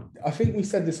 I think we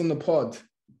said this on the pod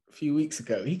a few weeks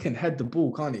ago. He can head the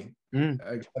ball, can't he?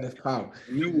 Kenneth Powell.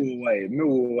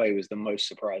 Millwall away was the most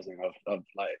surprising of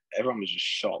like, everyone was just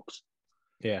shocked.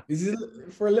 Yeah. This is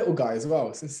for a little guy as well.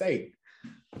 It's insane.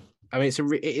 I mean,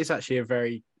 it is actually a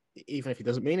very, even if he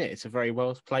doesn't mean it, it's a very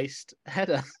well-placed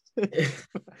header.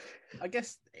 I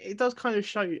guess it does kind of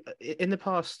show in the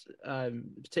past,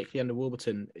 particularly under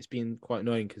Warburton, it's been quite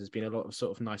annoying because there's been a lot of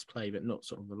sort of nice play, but not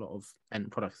sort of a lot of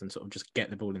end products and sort of just get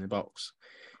the ball in the box.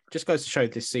 Just goes to show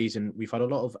this season we've had a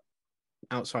lot of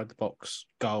outside the box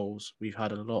goals. We've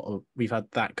had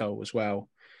that goal as well.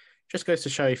 Just goes to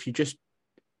show if you just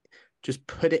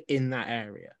put it in that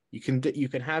area, you can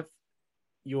have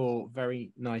your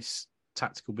very nice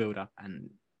tactical build-up, and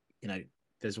you know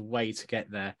there's a way to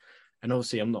get there. And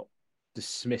obviously, I'm not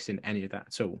dismissing any of that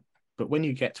at all. But when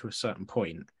you get to a certain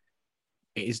point,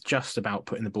 it is just about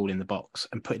putting the ball in the box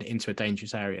and putting it into a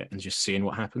dangerous area and just seeing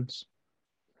what happens.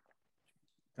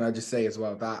 Can I just say as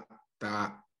well that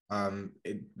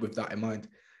with that in mind,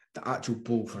 the actual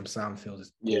ball from Samfield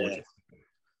is gorgeous. Yeah.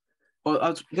 Well, I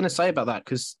was going to say about that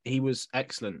because he was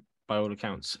excellent by all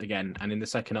accounts again. And in the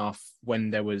second half,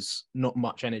 when there was not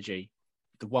much energy,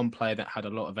 the one player that had a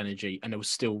lot of energy and it was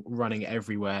still running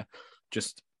everywhere,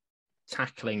 just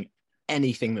tackling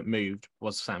anything that moved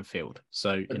was Samfield.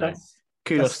 So,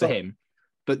 kudos to him.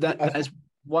 But that as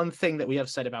one thing that we have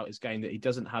said about his game, that he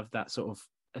doesn't have that sort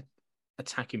of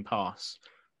attacking pass.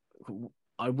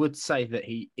 I would say that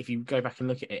if you go back and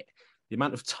look at it, the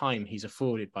amount of time he's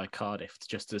afforded by Cardiff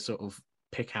just to sort of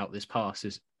pick out this pass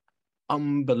is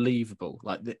unbelievable.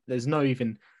 Like there's no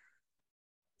even,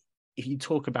 if you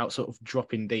talk about sort of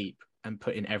dropping deep and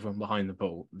putting everyone behind the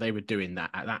ball, they were doing that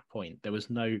at that point. There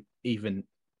wasn't a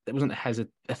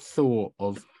thought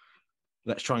of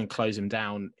let's try and close him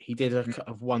down. He did a cut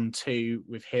of 1-2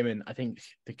 with him, and I think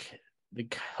the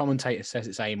commentator says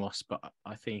it's Amos, but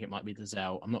I think it might be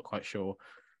Lizelle. I'm not quite sure.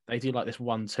 They do like this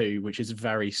 1-2, which is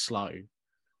very slow,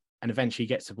 and eventually he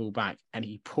gets the ball back and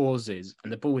he pauses,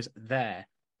 and the ball is there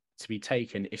to be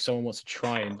taken if someone wants to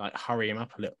try and like hurry him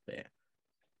up a little bit.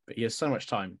 But he has so much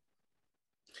time.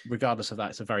 Regardless of that,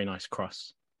 it's a very nice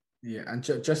cross. Yeah, and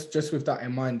just with that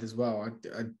in mind as well,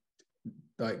 I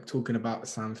like talking about the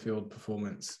Samfield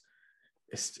performance.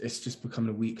 It's just become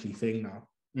a weekly thing now.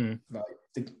 Like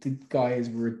the guy is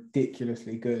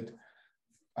ridiculously good,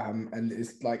 and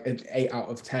it's like an 8 out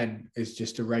of 10 is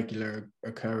just a regular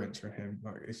occurrence for him.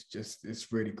 Like it's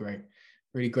really great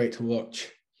to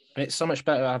watch. And it's so much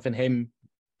better having him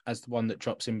as the one that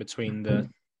drops in between the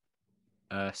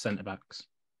centre backs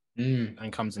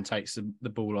and comes and takes the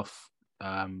ball off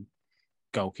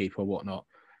goalkeeper or whatnot,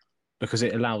 because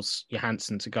it allows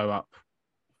Johansson to go up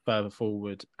further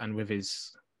forward, and with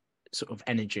his sort of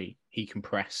energy, he can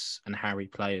press and harry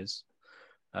players.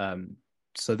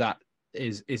 So that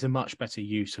is a much better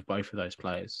use of both of those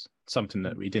players. Something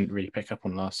that we didn't really pick up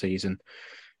on last season.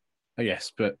 Oh,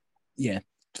 yes, but yeah,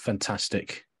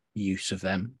 fantastic use of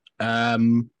them.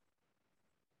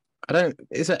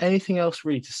 Is there anything else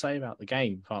really to say about the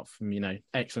game apart from,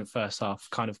 excellent first half,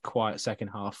 kind of quiet second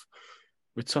half?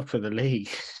 We're top of the league.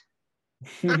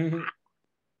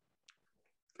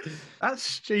 That's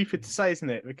stupid to say, isn't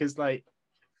it? Because like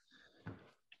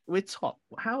we're top.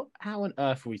 How on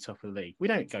earth are we top of the league? We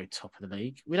don't go top of the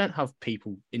league. We don't have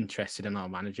people interested in our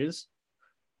managers.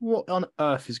 What on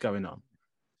earth is going on?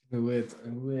 Weird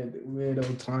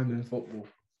old time in football.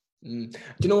 Do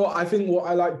you know what? I think what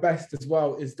I like best as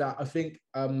well is that I think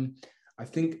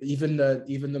even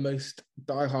the most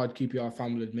diehard QPR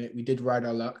fan will admit we did ride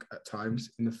our luck at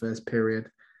times in the first period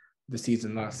of the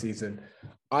season last season.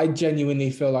 I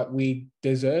genuinely feel like we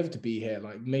deserve to be here.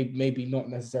 Like maybe not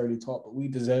necessarily top, but we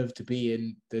deserve to be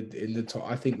in the top.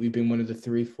 I think we've been one of the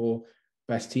 3-4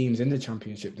 best teams in the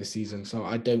Championship this season. So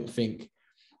I don't think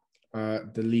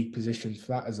the league positions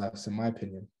flatters us, in my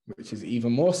opinion, which is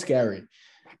even more scary.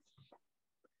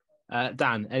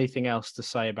 Dan, anything else to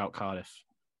say about Cardiff?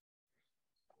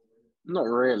 Not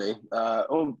really. I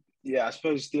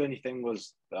suppose the only thing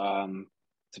was I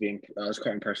was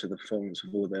quite impressed with the performance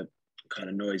of all the kind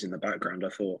of noise in the background. I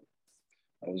thought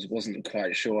wasn't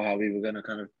quite sure how we were going to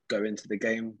kind of go into the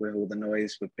game with all the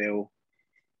noise with Bill's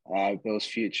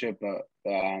future, but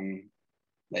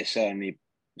they certainly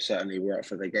were up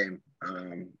for the game.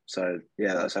 So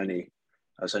yeah, that's only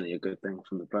a good thing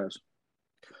from the players.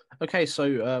 Okay,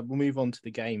 so we'll move on to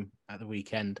the game at the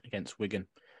weekend against Wigan,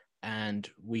 and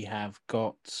we have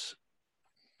got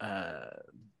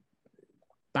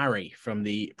Barry from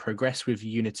the Progress with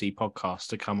Unity podcast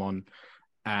to come on,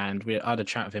 and we had a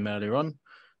chat with him earlier on.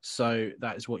 So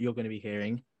that is what you're going to be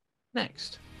hearing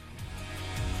next.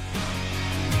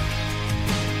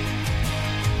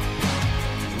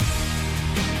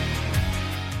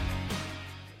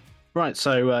 Right,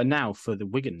 so now for the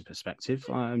Wigan perspective,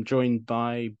 I'm joined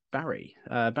by Barry.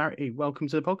 Barry, welcome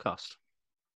to the podcast.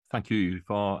 Thank you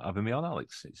for having me on,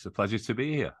 Alex. It's a pleasure to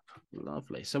be here.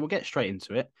 Lovely. So we'll get straight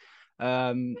into it.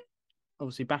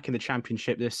 Obviously, back in the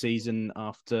Championship this season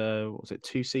after, what was it,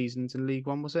 2 seasons in League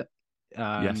One, was it?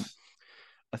 Yes.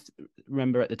 I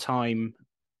remember at the time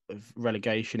of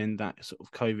relegation in that sort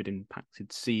of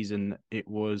COVID-impacted season, it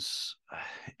was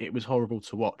horrible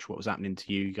to watch what was happening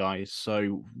to you guys.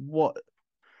 So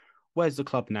where's the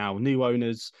club now? New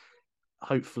owners,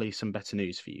 hopefully some better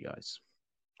news for you guys.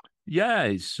 Yeah,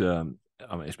 it's been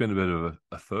a bit of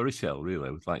a fairy tale, really.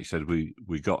 Like you said, we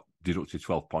got deducted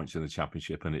 12 points in the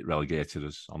Championship and it relegated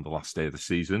us on the last day of the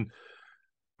season.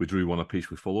 We drew 1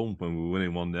 apiece with Fulham when we were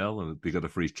winning 1-0 and they got a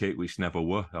free kick, which never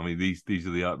were. I mean, these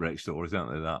are the outbreak stories,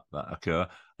 aren't they, that occur?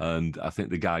 And I think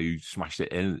the guy who smashed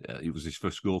it in, it was his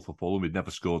first goal for Fulham. He'd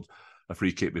never scored a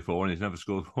free kick before and he's never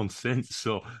scored one since.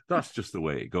 So that's just the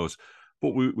way it goes.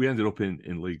 But we ended up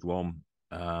in League One.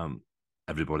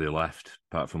 Everybody left,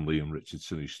 apart from Liam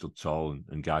Richardson, who stood tall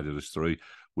and guided us through.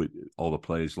 With all the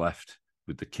players left,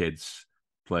 with the kids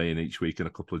playing each week and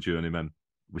a couple of journeymen.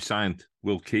 We signed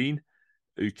Will Keane,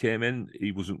 who came in.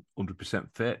 He wasn't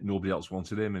 100% fit. Nobody else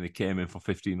wanted him, and he came in for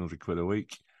 £1,500 a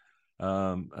week.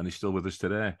 And he's still with us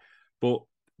today. But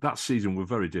that season was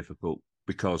very difficult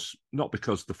not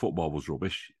because the football was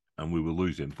rubbish and we were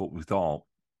losing, but we thought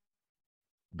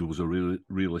there was a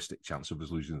realistic chance of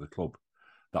us losing the club.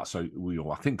 That's how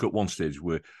I think at one stage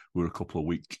we're a couple of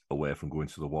weeks away from going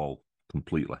to the wall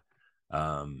completely,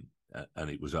 and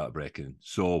it was heartbreaking.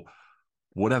 So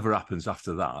whatever happens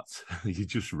after that, you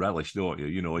just relish, don't you?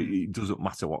 You know, it doesn't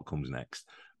matter what comes next.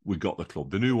 We got the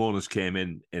club. The new owners came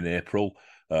in April.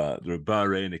 They're a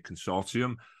Bahraini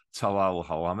consortium. Talal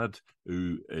Al-Hamed,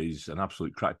 who is an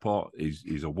absolute crackpot.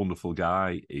 He's a wonderful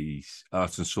guy. He's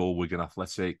heart and soul Wigan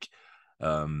Athletic.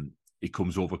 He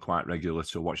comes over quite regularly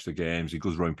to watch the games. He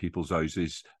goes around people's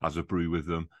houses, has a brew with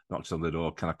them, knocks on the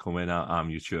door, can I come in?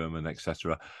 I'm your chairman,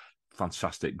 etc.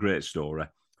 Fantastic, great story.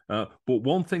 But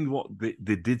one thing what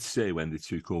they did say when they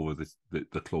took over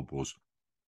the club was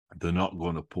they're not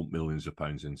going to pump millions of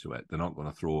pounds into it. They're not going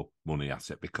to throw money at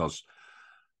it because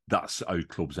that's how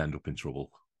clubs end up in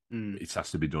trouble. It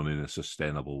has to be done in a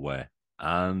sustainable way.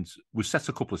 And we've set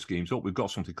a couple of schemes up. We've got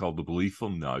something called the Belief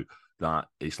Fund now, that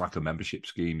it's like a membership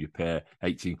scheme. You pay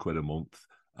 £18 a month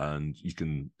and you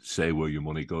can say where your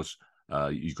money goes.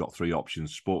 You've got 3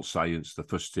 options: sports science, the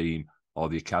first team, or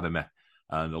the academy.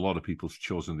 And a lot of people have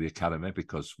chosen the academy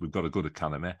because we've got a good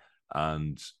academy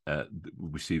and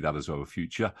we see that as our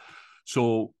future.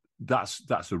 So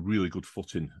that's a really good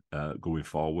footing going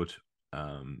forward.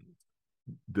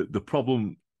 The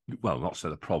problem, well, not say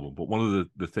the problem, but one of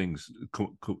the things,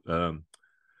 one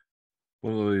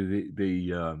of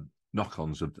the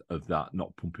knock-ons of that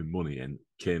not pumping money in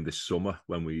came this summer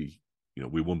when we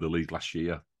won the league last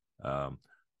year,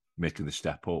 making the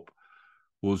step up,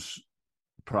 was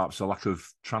perhaps a lack of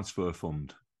transfer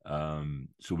fund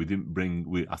So we didn't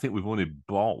bring. I think we've only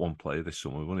bought one player this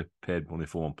summer. We've only paid money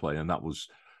for one player, and that was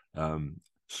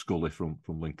Scully from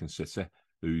Lincoln City,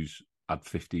 who's had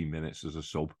 15 minutes as a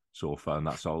sub so far, and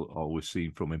that's all we've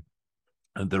seen from him.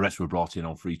 And the rest were brought in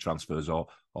on free transfers or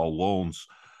loans.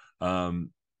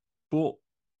 But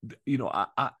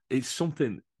it's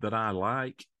something that I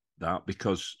like, that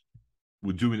because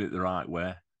we're doing it the right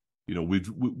way.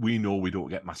 We know we don't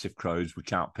get massive crowds. We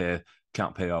can't pay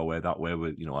our way that way.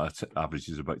 Our average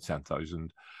is about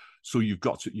 10,000. So you've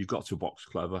got to box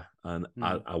clever, and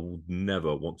I would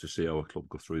never want to see our club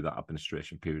go through that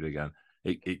administration period again.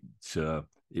 It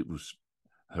was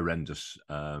horrendous,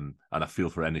 and I feel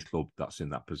for any club that's in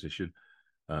that position,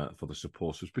 for the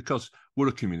supporters, because we're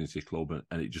a community club,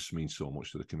 and it just means so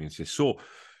much to the community. So,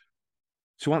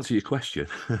 to answer your question,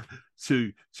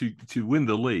 to win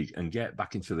the league and get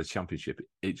back into the Championship,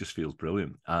 it just feels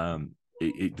brilliant.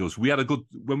 It does.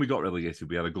 When we got relegated,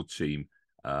 we had a good team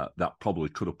that probably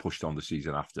could have pushed on the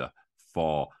season after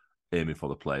for aiming for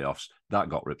the playoffs. That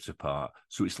got ripped apart.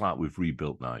 So it's like we've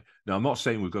rebuilt now. Now, I'm not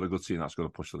saying we've got a good team that's going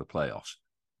to push for the playoffs.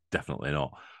 Definitely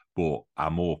not. But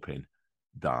I'm hoping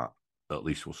that at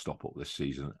least we'll stop up this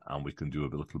season and we can do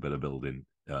a little bit of building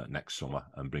next summer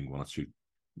and bring one or two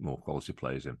more quality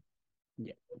players in.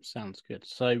 Yeah, sounds good.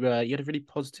 So you had a really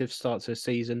positive start to the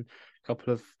season. A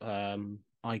couple of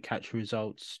eye-catching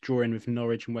results, drawing with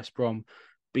Norwich and West Brom,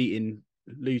 beating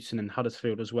Luton and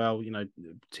Huddersfield as well.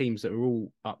 Teams that are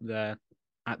all up there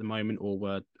at the moment or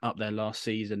were up there last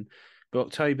season. But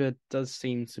October does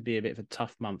seem to be a bit of a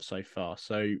tough month so far.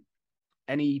 So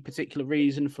any particular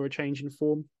reason for a change in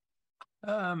form?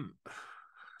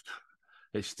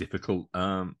 It's difficult.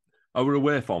 Our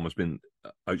away form has been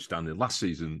outstanding. Last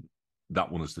season,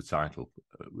 that won us the title.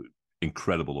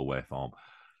 Incredible away form.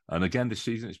 And again, this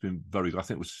season, it's been very good. I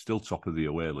think we're still top of the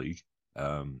away league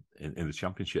in the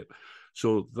Championship.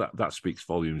 So that speaks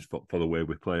volumes for the way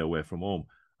we play away from home.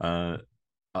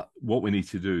 What we need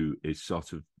to do is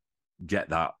sort of get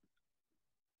that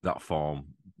form,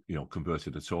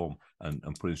 converted at home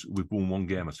and put in. We've won one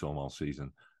game at home all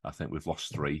season. I think we've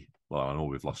lost 3. Well, I know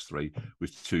we've lost 3. We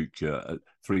took a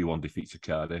 3-1 defeat to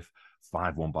Cardiff,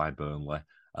 5-1 by Burnley,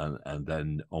 and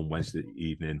then on Wednesday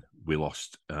evening we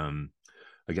lost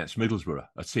against Middlesbrough,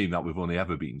 a team that we've only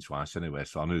ever beaten twice anyway.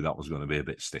 So I knew that was going to be a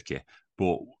bit sticky.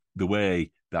 But the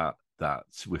way that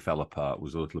we fell apart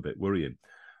was a little bit worrying.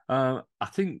 I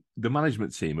think the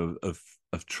management team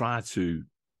have tried to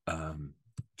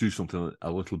do something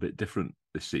a little bit different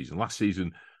this season. Last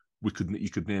season, you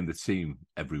could name the team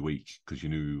every week because you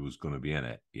knew who was going to be in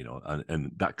it,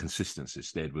 and that consistency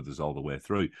stayed with us all the way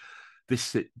through.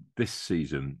 This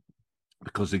season,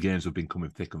 because the games have been coming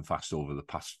thick and fast over the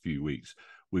past few weeks,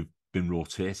 we've been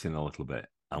rotating a little bit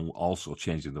and also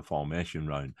changing the formation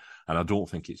round, and I don't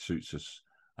think it suits us.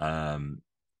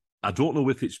 I don't know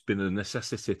if it's been a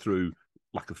necessity through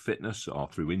lack of fitness or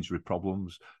through injury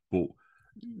problems, but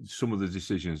some of the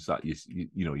decisions that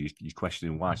you're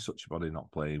questioning, why such a body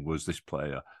not playing? Was this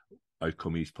player? How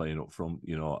come he's playing up front?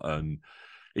 And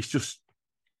it's just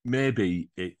maybe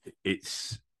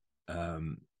it's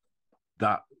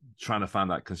that trying to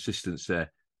find that consistency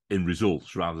in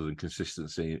results rather than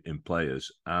consistency in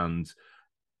players. And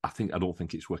I don't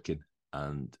think it's working.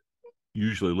 And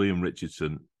usually Liam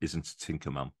Richardson isn't a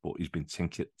tinker man, but he's been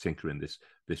tinkering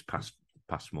this past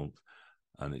month,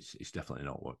 and it's definitely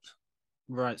not worked.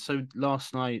 Right. So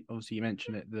last night, obviously you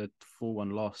mentioned it, the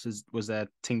 4-1 loss. Was there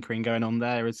tinkering going on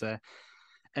there? Is there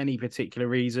any particular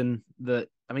reason that?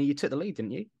 I mean, you took the lead,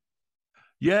 didn't you?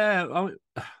 Yeah,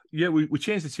 we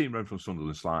changed the team around from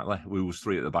Sunderland slightly. We was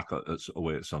 3 at the back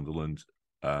away at Sunderland.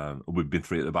 We've been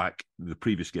 3 at the back the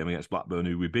previous game against Blackburn,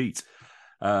 who we beat.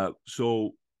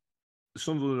 So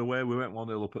Sunderland away, we went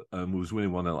 1-0 up and we was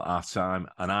winning 1-0 at half time,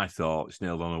 and I thought it's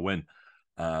nailed on a win.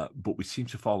 But we seemed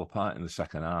to fall apart in the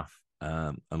second half.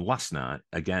 And last night,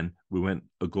 again, we went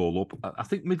a goal up. I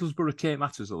think Middlesbrough came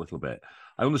at us a little bit.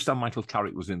 I understand Michael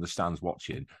Carrick was in the stands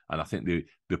watching, and I think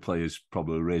the players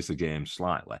probably raised the game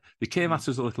slightly. They came at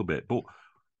us a little bit, but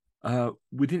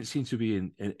we didn't seem to be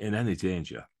in any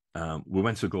danger. We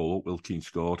went a goal up. Will Keane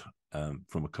scored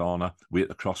from a corner. We hit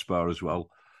the crossbar as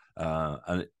well.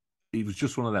 And it was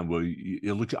just one of them where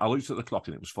I looked at the clock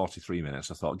and it was 43 minutes.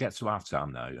 I thought, get to half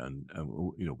time now, and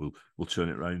we'll turn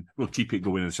it around. We'll keep it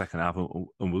going in the second half,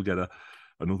 and we'll get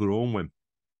another home win.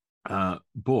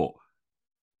 But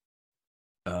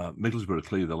Middlesbrough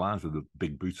cleared the lines with a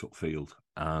big boot upfield,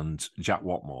 and Jack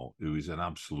Watmore, who is an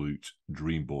absolute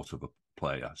dreamboat of a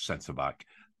player, centre back,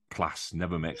 class,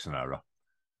 never makes an error.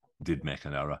 Did make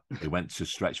an error. He went to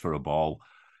stretch for a ball.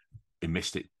 He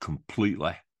missed it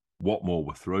completely. Watmore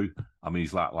were through. I mean,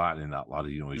 he's like lightning, that lad.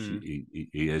 You know, he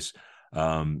is.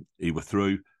 He were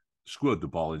through, squared the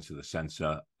ball into the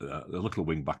centre. The little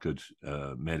wing back had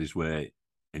made his way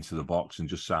into the box and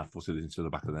just side-footed into the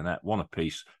back of the net. One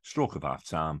apiece, stroke of half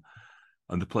time,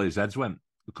 and the players' heads went.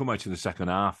 They come out in the second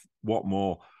half.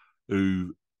 Watmore,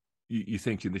 who you're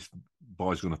thinking this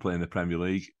boy's going to play in the Premier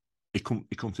League, he come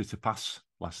to pass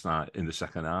last night in the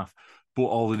second half. But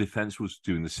all the defence was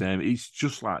doing the same. It's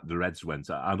just like the Reds went.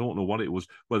 I don't know what it was,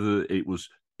 whether it was,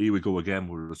 here we go again,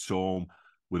 we're at home,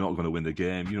 we're not going to win the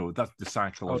game. You know, that's the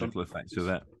psychological effects of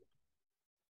it.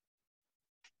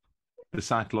 The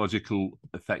psychological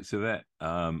effects of it,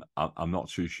 I'm not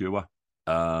too sure.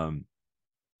 But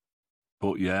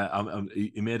yeah,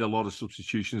 he made a lot of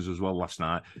substitutions as well last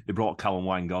night. He brought Callum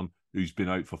Wang on, who's been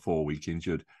out for 4 weeks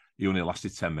injured. He only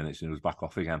lasted 10 minutes and he was back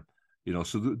off again. You know,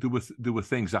 so there were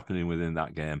things happening within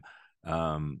that game.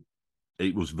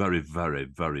 It was very, very,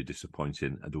 very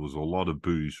disappointing. And there was a lot of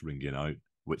boos ringing out,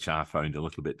 which I found a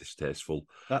little bit distasteful.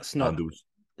 That's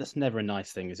never a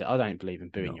nice thing, is it? I don't believe in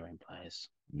booing your own players.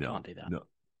 You can't do that. No.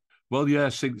 Well, yeah,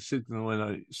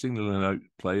 signaling out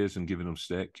players and giving them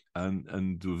stick,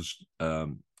 and there was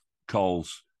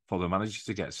calls for the manager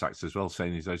to get sacked as well,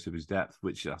 saying he's out of his depth,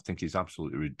 which I think is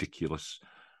absolutely ridiculous.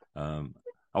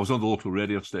 I was on the local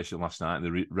radio station last night and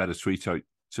they read a tweet out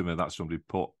to me that somebody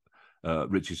put,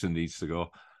 Richardson needs to go.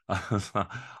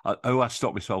 I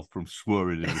stopped myself from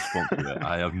swearing in response to it.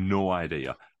 I have no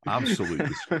idea.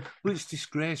 Absolutely. But it's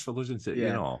disgraceful, isn't it? Yeah.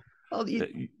 You know. Well,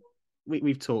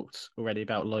 we've talked already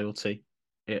about loyalty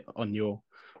on your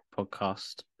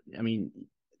podcast. I mean,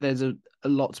 there's a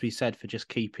lot to be said for just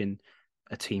keeping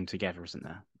a team together, isn't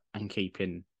there? And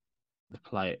keeping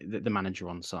the manager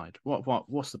on side.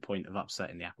 What's the point of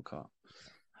upsetting the apple cart?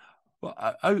 Well,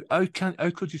 how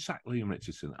could you sack Liam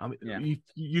Richardson? I mean,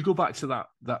 you go back to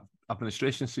that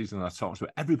administration season I talked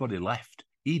about. Everybody left.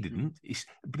 He didn't.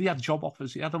 But he had job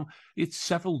offers. He had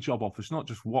several job offers, not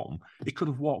just one. He could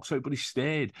have walked out, but he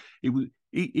stayed.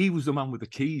 He was the man with the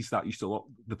keys that used to lock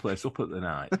the place up at the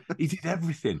night. He did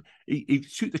everything. He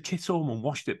took the kit home and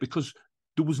washed it because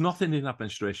there was nothing in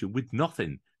administration with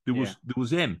nothing. There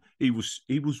was him. He was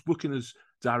working as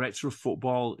director of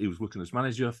football. He was working as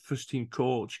manager, first team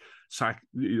coach,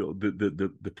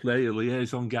 the player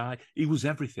liaison guy. He was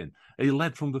everything. He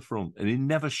led from the front, and he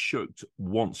never shirked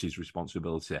once his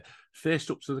responsibility.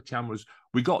 Faced up to the cameras.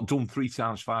 We got done 3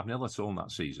 times 5-0 at home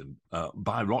that season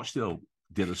by Rochdale.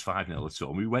 Did us 5-0 at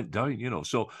home. We went down, you know.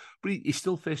 So, but he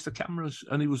still faced the cameras,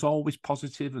 and he was always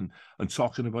positive and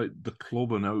talking about the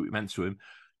club and how it meant to him.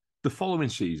 The following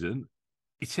season,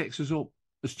 he takes us up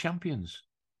as champions.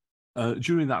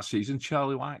 During that season,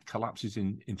 Charlie White collapses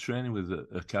in training with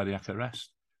a cardiac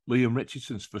arrest. Liam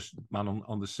Richardson's first man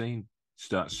on the scene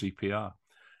starts CPR.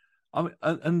 I mean,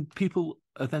 and people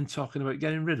are then talking about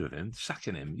getting rid of him,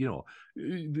 sacking him. You know,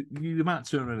 you might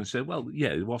turn around and say, well,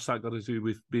 yeah, what's that got to do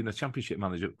with being a championship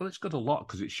manager? Well, it's got a lot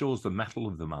because it shows the mettle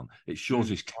of the man. It shows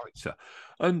his character.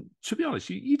 And to be honest,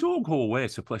 you don't go away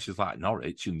to places like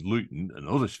Norwich and Luton and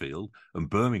Huddersfield and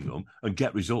Birmingham and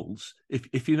get results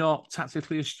if you're not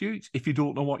tactically astute, if you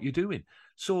don't know what you're doing.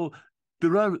 So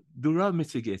there are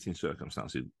mitigating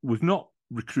circumstances. We've not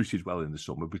recruited well in the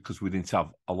summer because we didn't have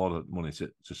a lot of money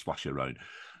to splash around.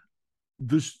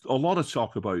 There's a lot of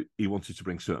talk about he wanted to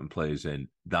bring certain players in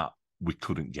that we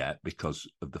couldn't get because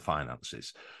of the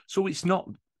finances. So it's not,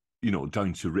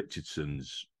 down to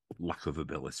Richardson's lack of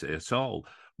ability at all.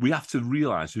 We have to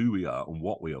realise who we are and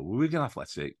what we are. We're Wigan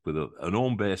Athletic with an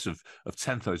home base of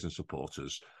 10,000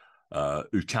 supporters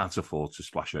who can't afford to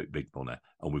splash out big money,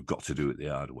 and we've got to do it the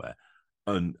hard way.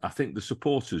 And I think the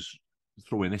supporters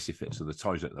throwing hissy fits of the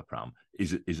toys at the pram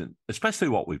isn't, especially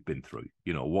what we've been through,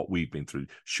 what we've been through.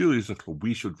 Surely as a club,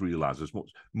 we should realise as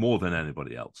much, more than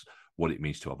anybody else, what it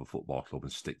means to have a football club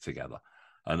and stick together.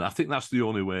 And I think that's the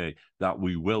only way that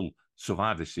we will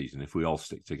survive this season, if we all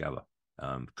stick together.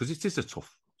 Because it is a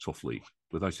tough league,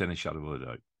 without any shadow of a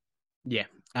doubt. Yeah,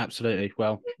 absolutely.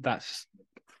 Well, that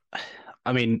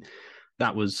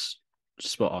was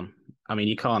spot on. I mean,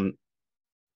 you can't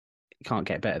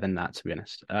get better than that, to be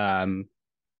honest.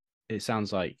 It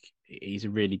sounds like he's a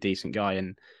really decent guy,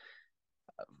 and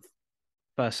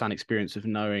first-hand experience of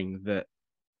knowing that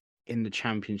in the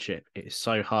Championship, it is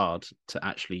so hard to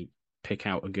actually pick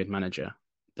out a good manager.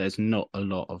 There's not a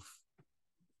lot of,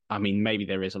 maybe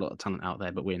there is a lot of talent out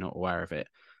there, but we're not aware of it.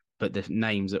 But the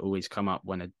names that always come up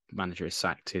when a manager is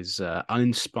sacked is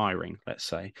uninspiring, let's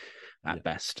say, at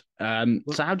best.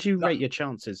 So how do you rate your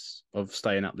chances of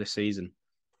staying up this season?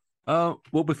 Well,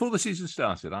 before the season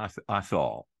started, I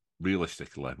thought,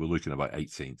 realistically, we're looking about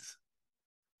 18th.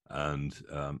 And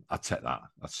I'd take that.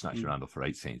 I'd snatch around up for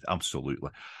 18th. Absolutely.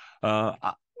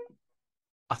 I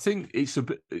think it's a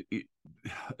bit,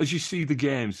 as you see the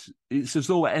games, it's as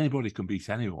though anybody can beat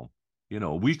anyone. You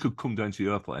know, we could come down to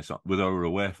your place with our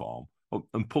away form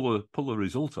and pull a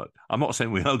result out. I'm not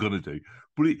saying we are going to do,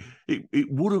 but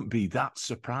it wouldn't be that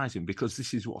surprising because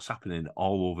this is what's happening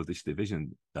all over this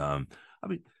division. I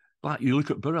mean, like you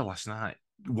look at Borough last night,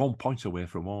 1 point away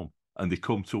from home, and they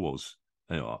come to us,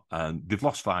 you know, and they've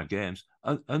lost 5 games,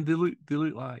 and they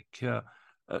look like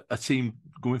a team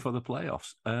going for the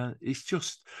playoffs.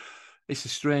 It's a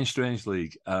strange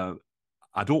league.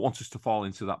 I don't want us to fall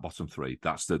into that bottom 3.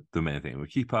 That's the main thing. We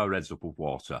keep our heads above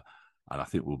water, and I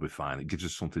think we'll be fine. It gives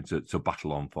us something to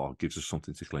battle on for, gives us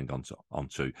something to cling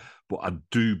onto. But I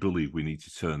do believe we need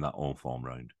to turn that home form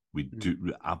round. We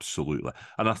do, absolutely.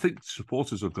 And I think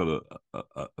supporters have got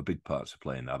a big part to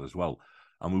play in that as well.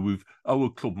 I mean, our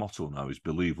club motto now is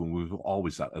believe, and we've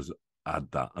always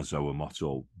had that as our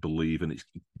motto, believe, and it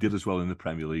did as well in the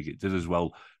Premier League. It did as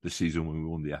well this season when we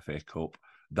won the FA Cup.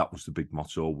 That was the big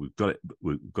motto. We've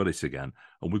got it again,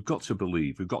 and we've got to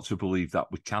believe. We've got to believe that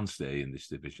we can stay in this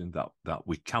division, that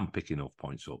we can pick enough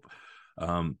points up.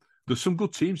 There's some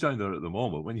good teams down there at the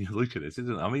moment when you look at it,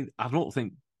 isn't it? I mean, I don't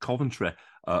think Coventry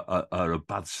are a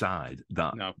bad side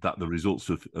that the results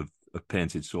have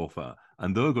painted so far,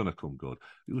 and they're going to come good.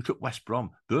 You look at West Brom;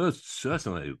 they're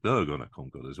going to come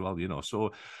good as well. You know,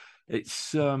 so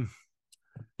it's going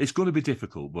to be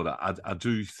difficult, but I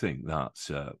do think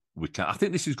that we can. I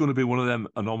think this is going to be one of them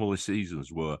anomalous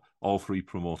seasons where all 3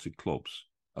 promoted clubs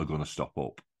are going to stop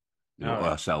up. You know,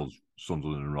 ourselves,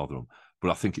 Sunderland, and Rotherham.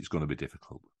 But I think it's going to be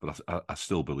difficult. But I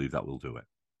still believe that we'll do it.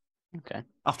 Okay.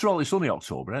 After all, it's only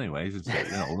October anyway, isn't it?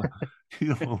 With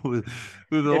a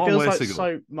it long feels way like to go.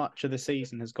 so much of the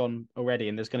season has gone already,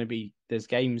 and there's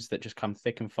games that just come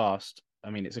thick and fast. I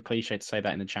mean, it's a cliche to say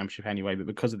that in the Championship anyway, but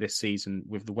because of this season,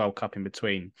 with the World Cup in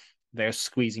between, they're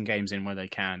squeezing games in where they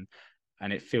can,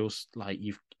 and it feels like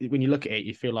when you look at it,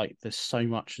 you feel like there's so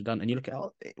much done, and you look at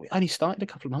it only started a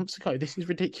couple of months ago. This is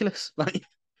ridiculous.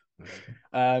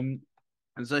 And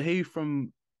so who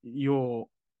from your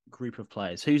group of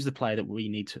players, who's the player that we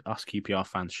need to, us QPR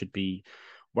fans, should be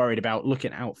worried about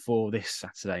looking out for this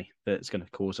Saturday that's going to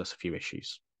cause us a few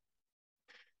issues?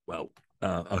 Well,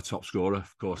 our top scorer,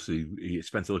 of course, he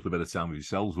spent a little bit of time with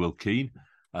yourselves, Will Keane.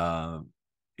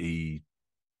 He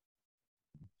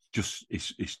just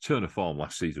his turn of form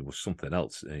last season was something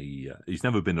else. He's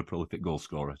never been a prolific goal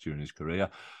scorer during his career,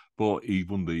 but he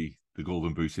won the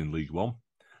Golden Boot in League One,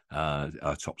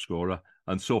 our top scorer.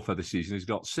 And so far this season, he's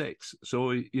got 6. So,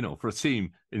 you know, for a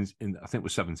team in I think we're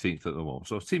 17th at the moment.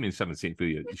 So a team in 17th for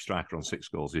your striker on 6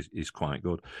 goals is quite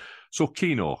good. So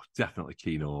Keano, definitely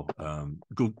Keano.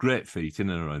 Great feet in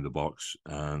and around the box.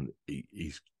 And he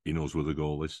knows where the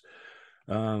goal is.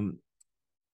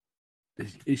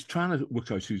 He's trying to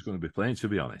work out who's going to be playing, to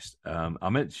be honest. I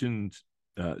mentioned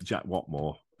Jack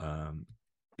Watmore.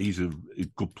 He's a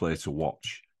good player to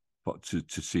watch, but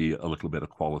to see a little bit of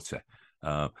quality.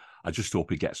 I just hope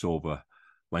he gets over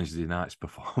Wednesday night's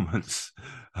performance,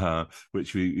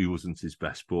 which he wasn't his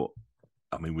best. But,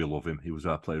 I mean, we love him. He was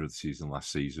our player of the season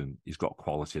last season. He's got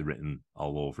quality written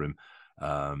all over him.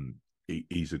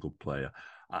 He's a good player.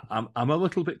 I'm a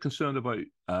little bit concerned about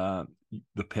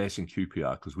the pace in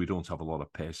QPR because we don't have a lot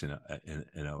of pace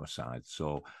in our side.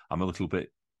 So I'm a little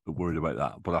bit worried about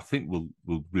that. But I think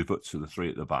we'll revert to the 3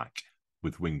 at the back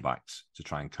with wing backs to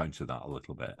try and counter that a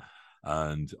little bit.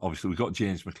 And obviously we've got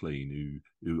James McLean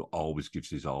who always gives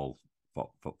his all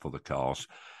for the cause.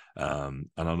 And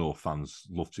I know fans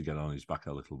love to get on his back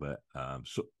a little bit.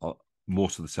 So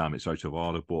most of the time it's out of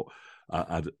order, but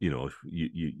I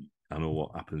know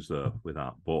what happens there with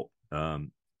that. But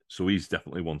so he's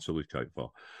definitely one to look out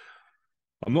for.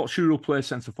 I'm not sure who'll play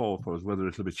centre forward for us, whether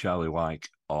it'll be Charlie Wyke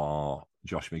or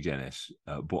Josh McGuinness,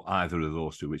 but either of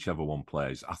those two, whichever one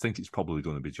plays, I think it's probably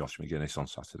going to be Josh McGuinness on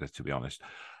Saturday, to be honest.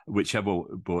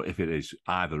 But if it is,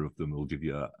 either of them will give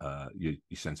you your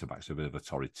centre backs a bit of a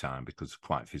torrid time because it's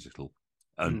quite physical,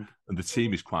 and the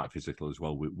team is quite physical as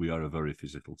well. We are a very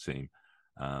physical team,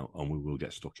 and we will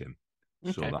get stuck in.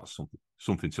 Okay. So that's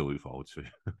something to look forward to.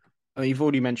 I mean, you've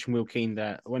already mentioned Will Keane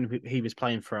there. When he was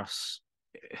playing for us,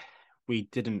 we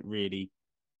didn't really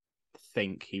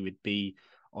think he would be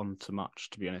on to much,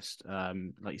 to be honest.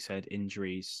 Like you said,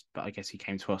 injuries, but I guess he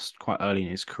came to us quite early in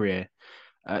his career.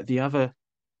 The other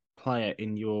player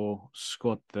in your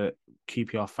squad that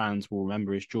QPR fans will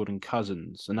remember is Jordan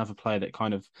Cousins, another player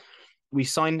that we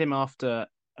signed him after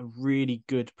a really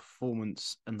good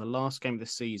performance in the last game of the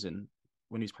season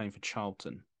when he was playing for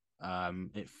Charlton.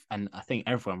 And I think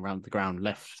everyone around the ground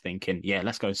left thinking, yeah,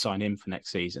 let's go sign him for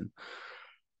next season.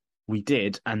 We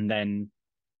did, and then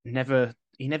he never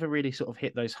really sort of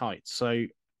hit those heights. So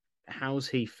how's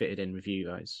he fitted in with you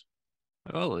guys?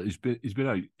 Well, he's been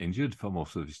out injured for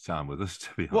most of his time with us, to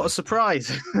be honest. What a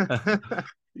surprise!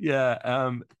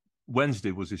 Yeah,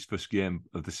 Wednesday was his first game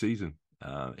of the season.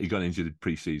 He got injured in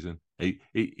pre-season.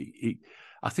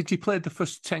 I think he played the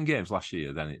first 10 games last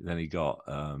year. Then he got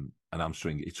an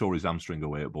hamstring. He tore his hamstring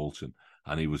away at Bolton,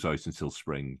 and he was out until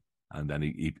spring. And then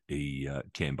he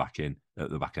came back in at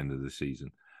the back end of the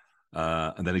season.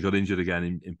 And then he got injured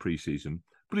again in pre-season.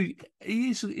 But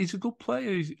he's a good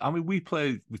player. We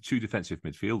play with two defensive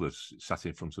midfielders sat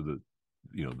in front of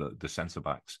the centre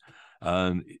backs,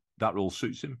 and that role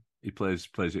suits him. He plays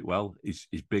it well. He's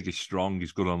big, he's strong,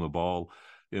 he's good on the ball.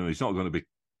 He's not going to be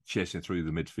chasing through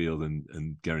the midfield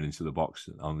and getting into the box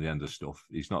on the end of stuff.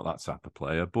 He's not that type of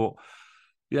player. But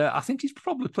yeah, I think he's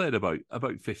probably played about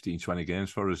 15, 20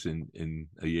 games for us in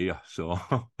a year. So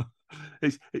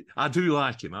I do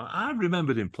like him. I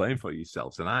remembered him playing for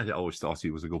yourselves, and I always thought he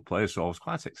was a good player. So I was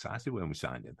quite excited when we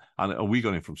signed him. And we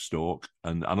got him from Stoke.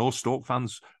 And I know Stoke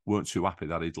fans weren't too happy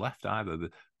that he'd left either.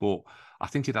 But I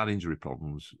think he'd had injury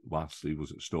problems whilst he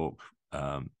was at Stoke.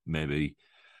 Maybe,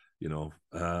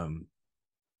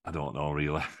 I don't know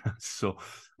really. So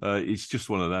it's just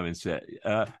one of them.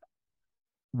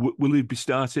 Will he be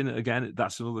starting again?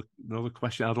 That's another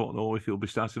question. I don't know if he'll be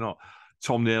starting or not.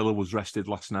 Tom Naylor was rested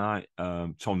last night.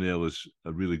 Tom Naylor's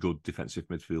a really good defensive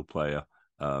midfield player.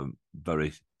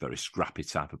 Very, very scrappy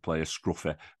type of player,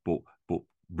 scruffy, but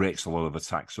breaks a lot of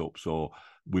attacks up. So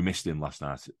we missed him last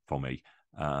night for me.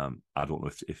 I don't know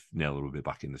if Naylor will be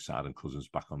back in the side and Cousins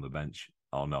back on the bench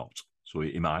or not. So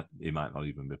he might not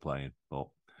even be playing. But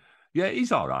yeah,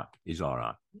 he's all right. He's all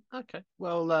right. Okay.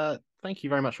 Well, thank you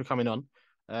very much for coming on.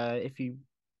 If you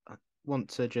want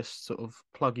to just sort of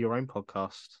plug your own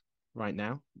podcast right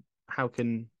now, how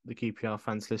can the QPR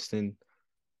fans listening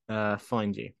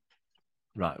find you?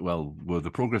 Right. Well, we're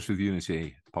the Progress with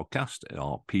Unity podcast,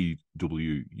 or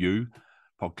PWU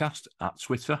podcast at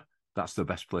Twitter. That's the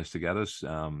best place to get us. We're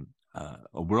on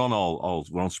we're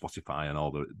on Spotify and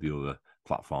all the other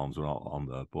platforms. We're all on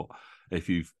there. But if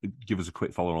you give us a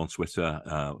quick follow on Twitter,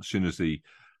 as soon as the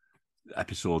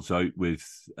episode's out with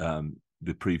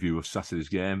the preview of Saturday's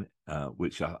game,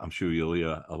 which I'm sure you'll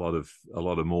hear a lot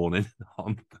of mourning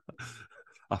on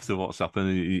after what's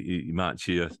happened. You might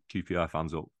cheer QPR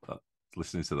fans up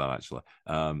listening to that. Actually,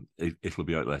 it'll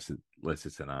be out later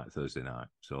tonight, Thursday night.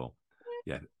 So,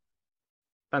 yeah,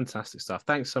 fantastic stuff.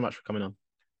 Thanks so much for coming on.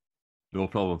 No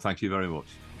problem. Thank you very much.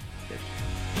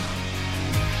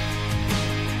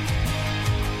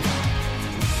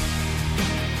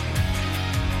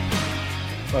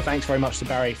 Well, thanks very much to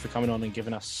Barry for coming on and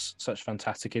giving us such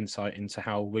fantastic insight into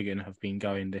how Wigan have been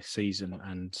going this season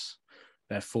and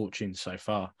their fortunes so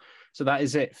far. So that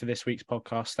is it for this week's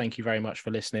podcast. Thank you very much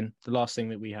for listening. The last thing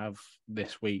that we have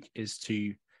this week is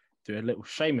to do a little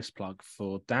shameless plug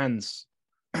for Dan's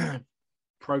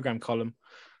program column.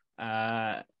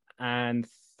 And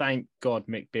thank God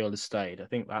Mick Beale has stayed. I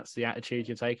think that's the attitude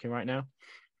you're taking right now.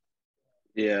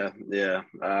 Yeah.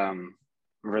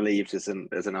 Relieved is an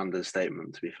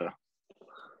understatement, to be fair.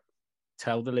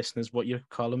 Tell the listeners what your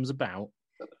column's about.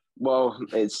 Well,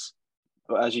 it's,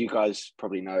 as you guys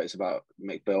probably know, it's about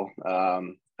Mick Beale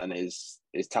and his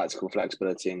tactical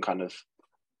flexibility and kind of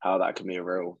how that can be a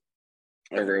real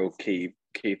key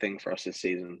thing for us this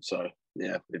season. So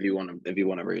yeah, if you want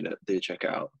to read it, do check it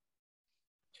out.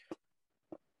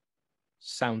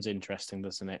 Sounds interesting,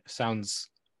 doesn't it? Sounds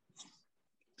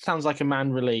like a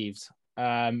man relieved.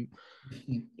 Thank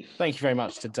you very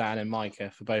much to Dan and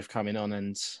Micah for both coming on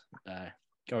and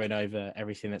going over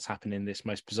everything that's happened in this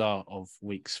most bizarre of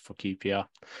weeks for QPR.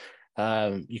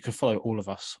 You can follow all of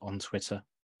us on Twitter.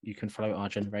 You can follow Our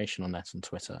Generation on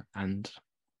Twitter, and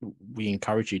we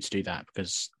encourage you to do that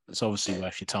because it's obviously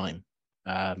worth your time.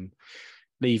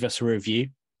 Leave us a review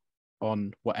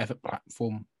on whatever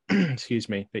platform, excuse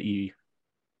me, that you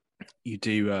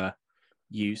do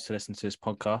use to listen to this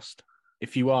podcast.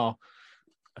 If you are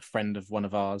a friend of one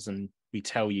of ours and we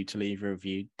tell you to leave a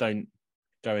review, don't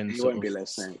go and He won't be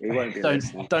listening.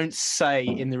 Don't say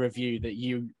in the review that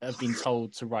you have been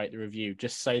told to write the review.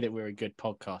 Just say that we're a good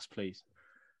podcast, please.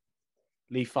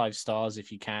 Leave 5 stars if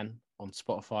you can on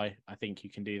Spotify. I think you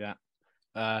can do that.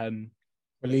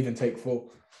 We'll even take 4.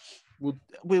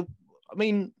 We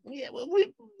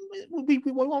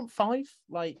want 5.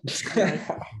 Like,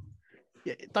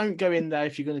 yeah, don't go in there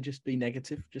if you're going to just be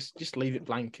negative. Just leave it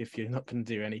blank if you're not going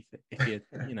to do anything. If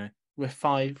we're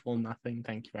 5 or nothing.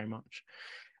 Thank you very much.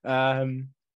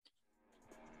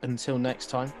 until next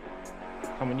time,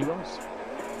 come on you Wolves.